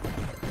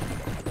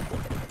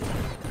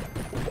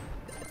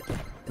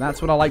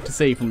 That's what I like to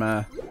see from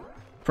a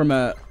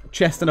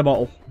chest and a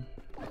bottle.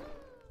 And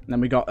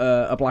then we got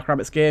a Black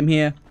Rabbit's game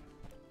here.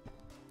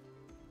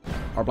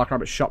 Or a Black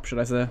Rabbit shop, should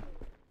I say.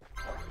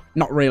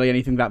 Not really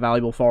anything that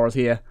valuable for us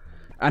here.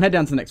 And head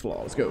down to the next floor.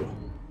 Let's go.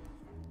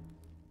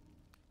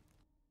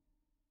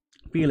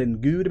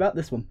 Feeling good about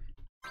this one.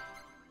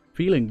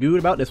 Feeling good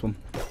about this one.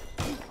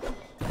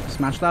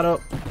 Smash that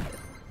up.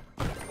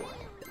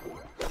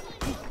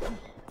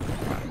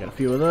 Right, get a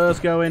few of those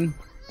going.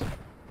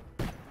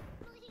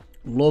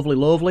 Lovely,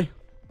 lovely.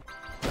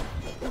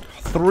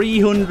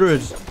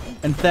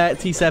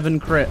 337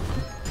 crit.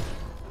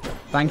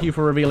 Thank you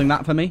for revealing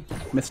that for me,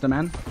 Mr.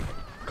 Man.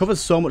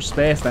 Covers so much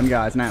space, them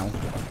guys, now.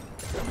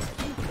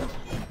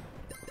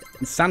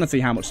 Insanity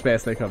how much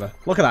space they cover.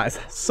 Look at that, it's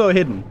so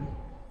hidden.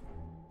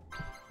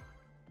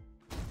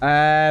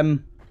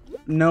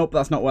 Nope,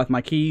 that's not worth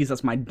my keys.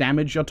 That's my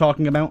damage you're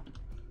talking about.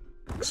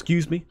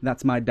 Excuse me,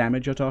 that's my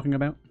damage you're talking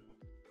about.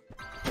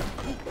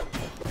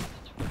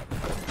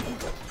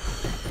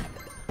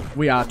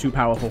 We are too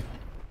powerful.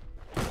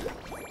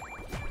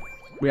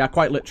 We are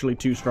quite literally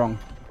too strong.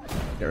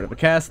 Get rid of a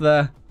curse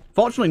there.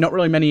 Fortunately, not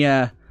really many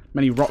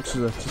rocks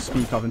to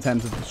speak of in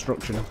terms of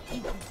destruction.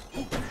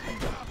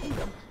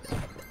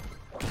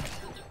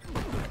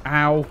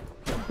 Ow.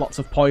 Lots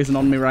of poison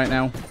on me right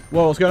now.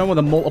 Whoa, what's going on with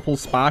the multiple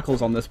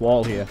sparkles on this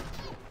wall here?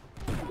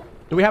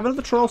 Do we have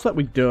another troll set?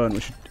 We don't.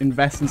 We should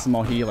invest in some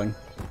more healing.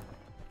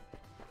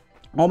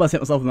 Almost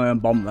hit myself with my own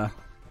bomb there.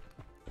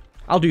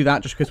 I'll do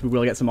that just because we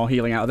will get some more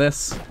healing out of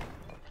this.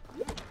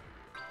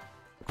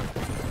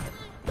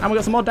 And we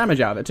got some more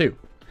damage out of it too.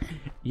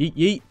 Yeet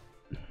yeet.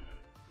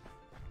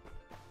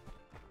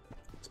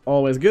 It's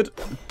always good.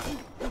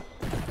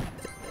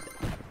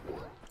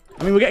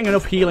 I mean, we're getting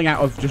enough healing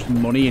out of just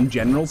money in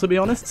general, to be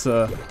honest,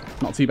 so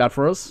not too bad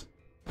for us.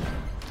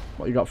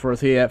 What you got for us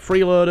here?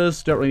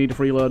 Freeloaders. Don't really need the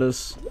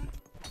freeloaders.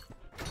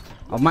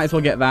 I might as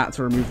well get that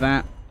to remove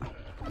that.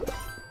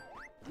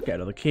 Get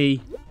another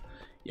key.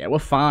 Yeah, we're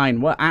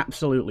fine. We're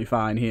absolutely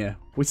fine here.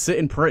 We're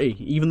sitting pretty.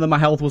 Even though my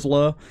health was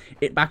low,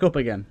 it back up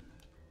again.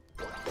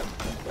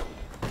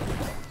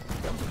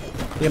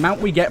 The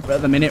amount we get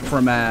at the minute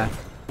from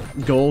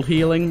gold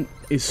healing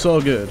is so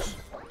good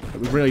that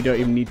we really don't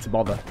even need to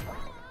bother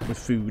with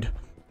food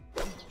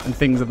and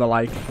things of the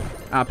like.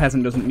 Our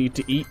peasant doesn't need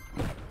to eat.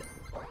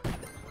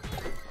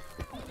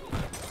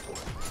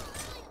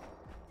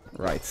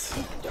 Right.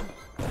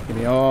 Give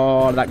me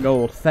all that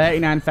gold.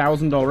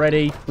 39,000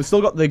 already. We've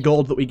still got the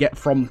gold that we get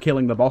from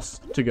killing the boss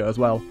to go as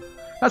well.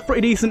 That's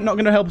pretty decent. Not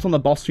going to help us on the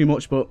boss too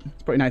much, but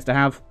it's pretty nice to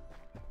have.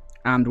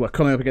 And we're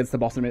coming up against the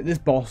boss in a minute. This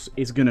boss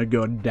is going to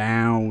go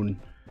down.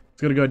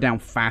 It's going to go down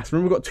fast.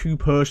 Remember, we've got 2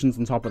 potions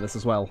on top of this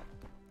as well.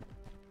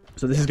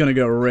 So this is going to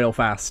go real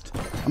fast.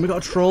 And we've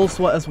got a troll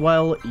sweat as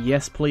well.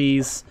 Yes,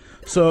 please.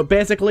 So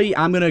basically,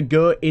 I'm going to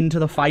go into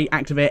the fight,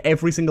 activate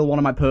every single one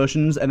of my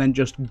potions, and then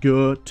just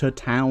go to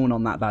town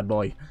on that bad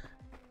boy.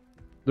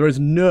 There is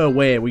no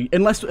way we...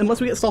 Unless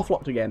we get soft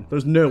locked again,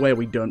 there's no way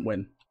we don't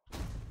win.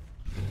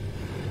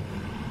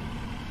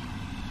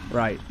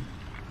 Right.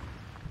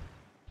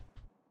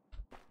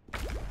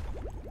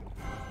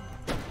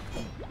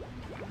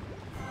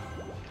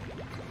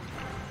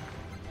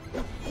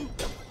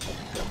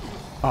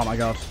 Oh my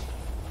god.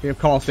 He of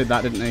course did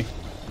that, didn't he?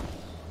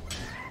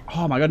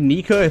 Oh my god,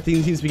 Nico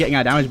seems to be getting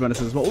our damage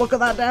bonuses, but look at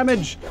that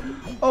damage!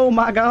 Oh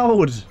my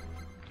god!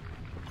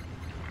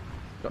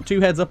 Got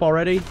 2 heads up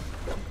already.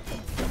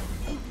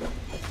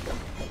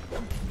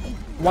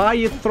 Why are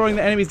you throwing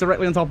the enemies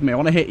directly on top of me? I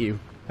want to hit you.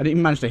 I didn't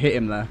even manage to hit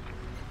him there.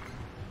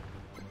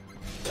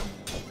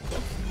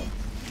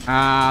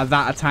 Ah,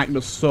 that attack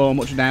does so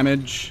much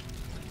damage.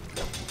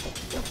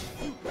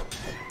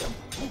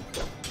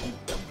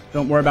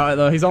 Don't worry about it,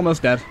 though. He's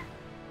almost dead.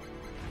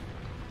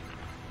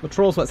 The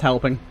Troll Sweat's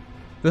helping.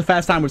 This is the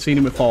first time we've seen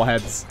him with 4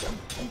 heads.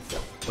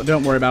 But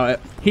don't worry about it.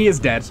 He is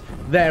dead.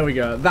 There we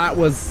go. That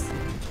was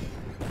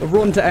the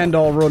run to end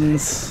all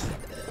runs.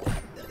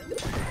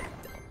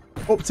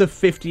 Up to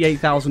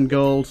 58,000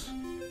 gold.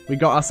 We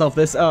got ourselves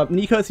this.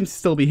 Nico seems to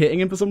still be hitting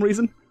him for some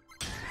reason.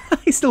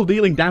 He's still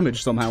dealing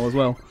damage somehow as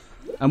well.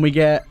 And we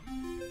get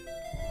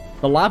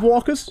the Lava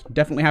Walkers.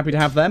 Definitely happy to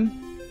have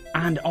them.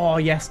 And, oh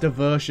yes,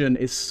 Diversion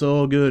is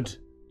so good.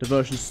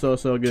 Diversion's so,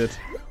 so good.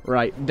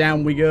 Right,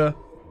 down we go.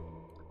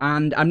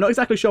 And I'm not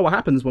exactly sure what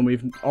happens when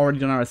we've already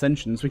done our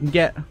ascensions. We can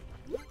get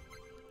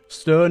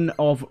Stone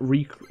of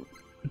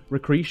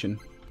Recreation.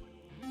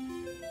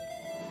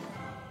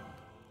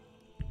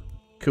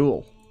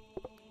 Cool.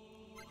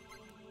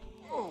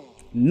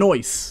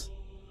 Nice.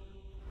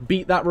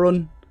 Beat that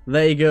run.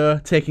 There you go.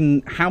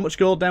 Taking how much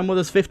gold down with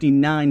us?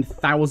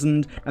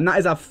 59,000. And that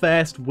is our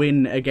first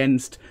win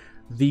against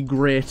the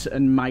great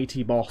and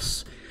mighty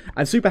boss.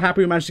 I'm super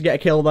happy we managed to get a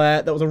kill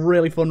there. That was a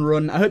really fun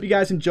run. I hope you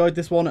guys enjoyed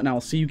this one, and I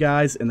will see you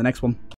guys in the next one.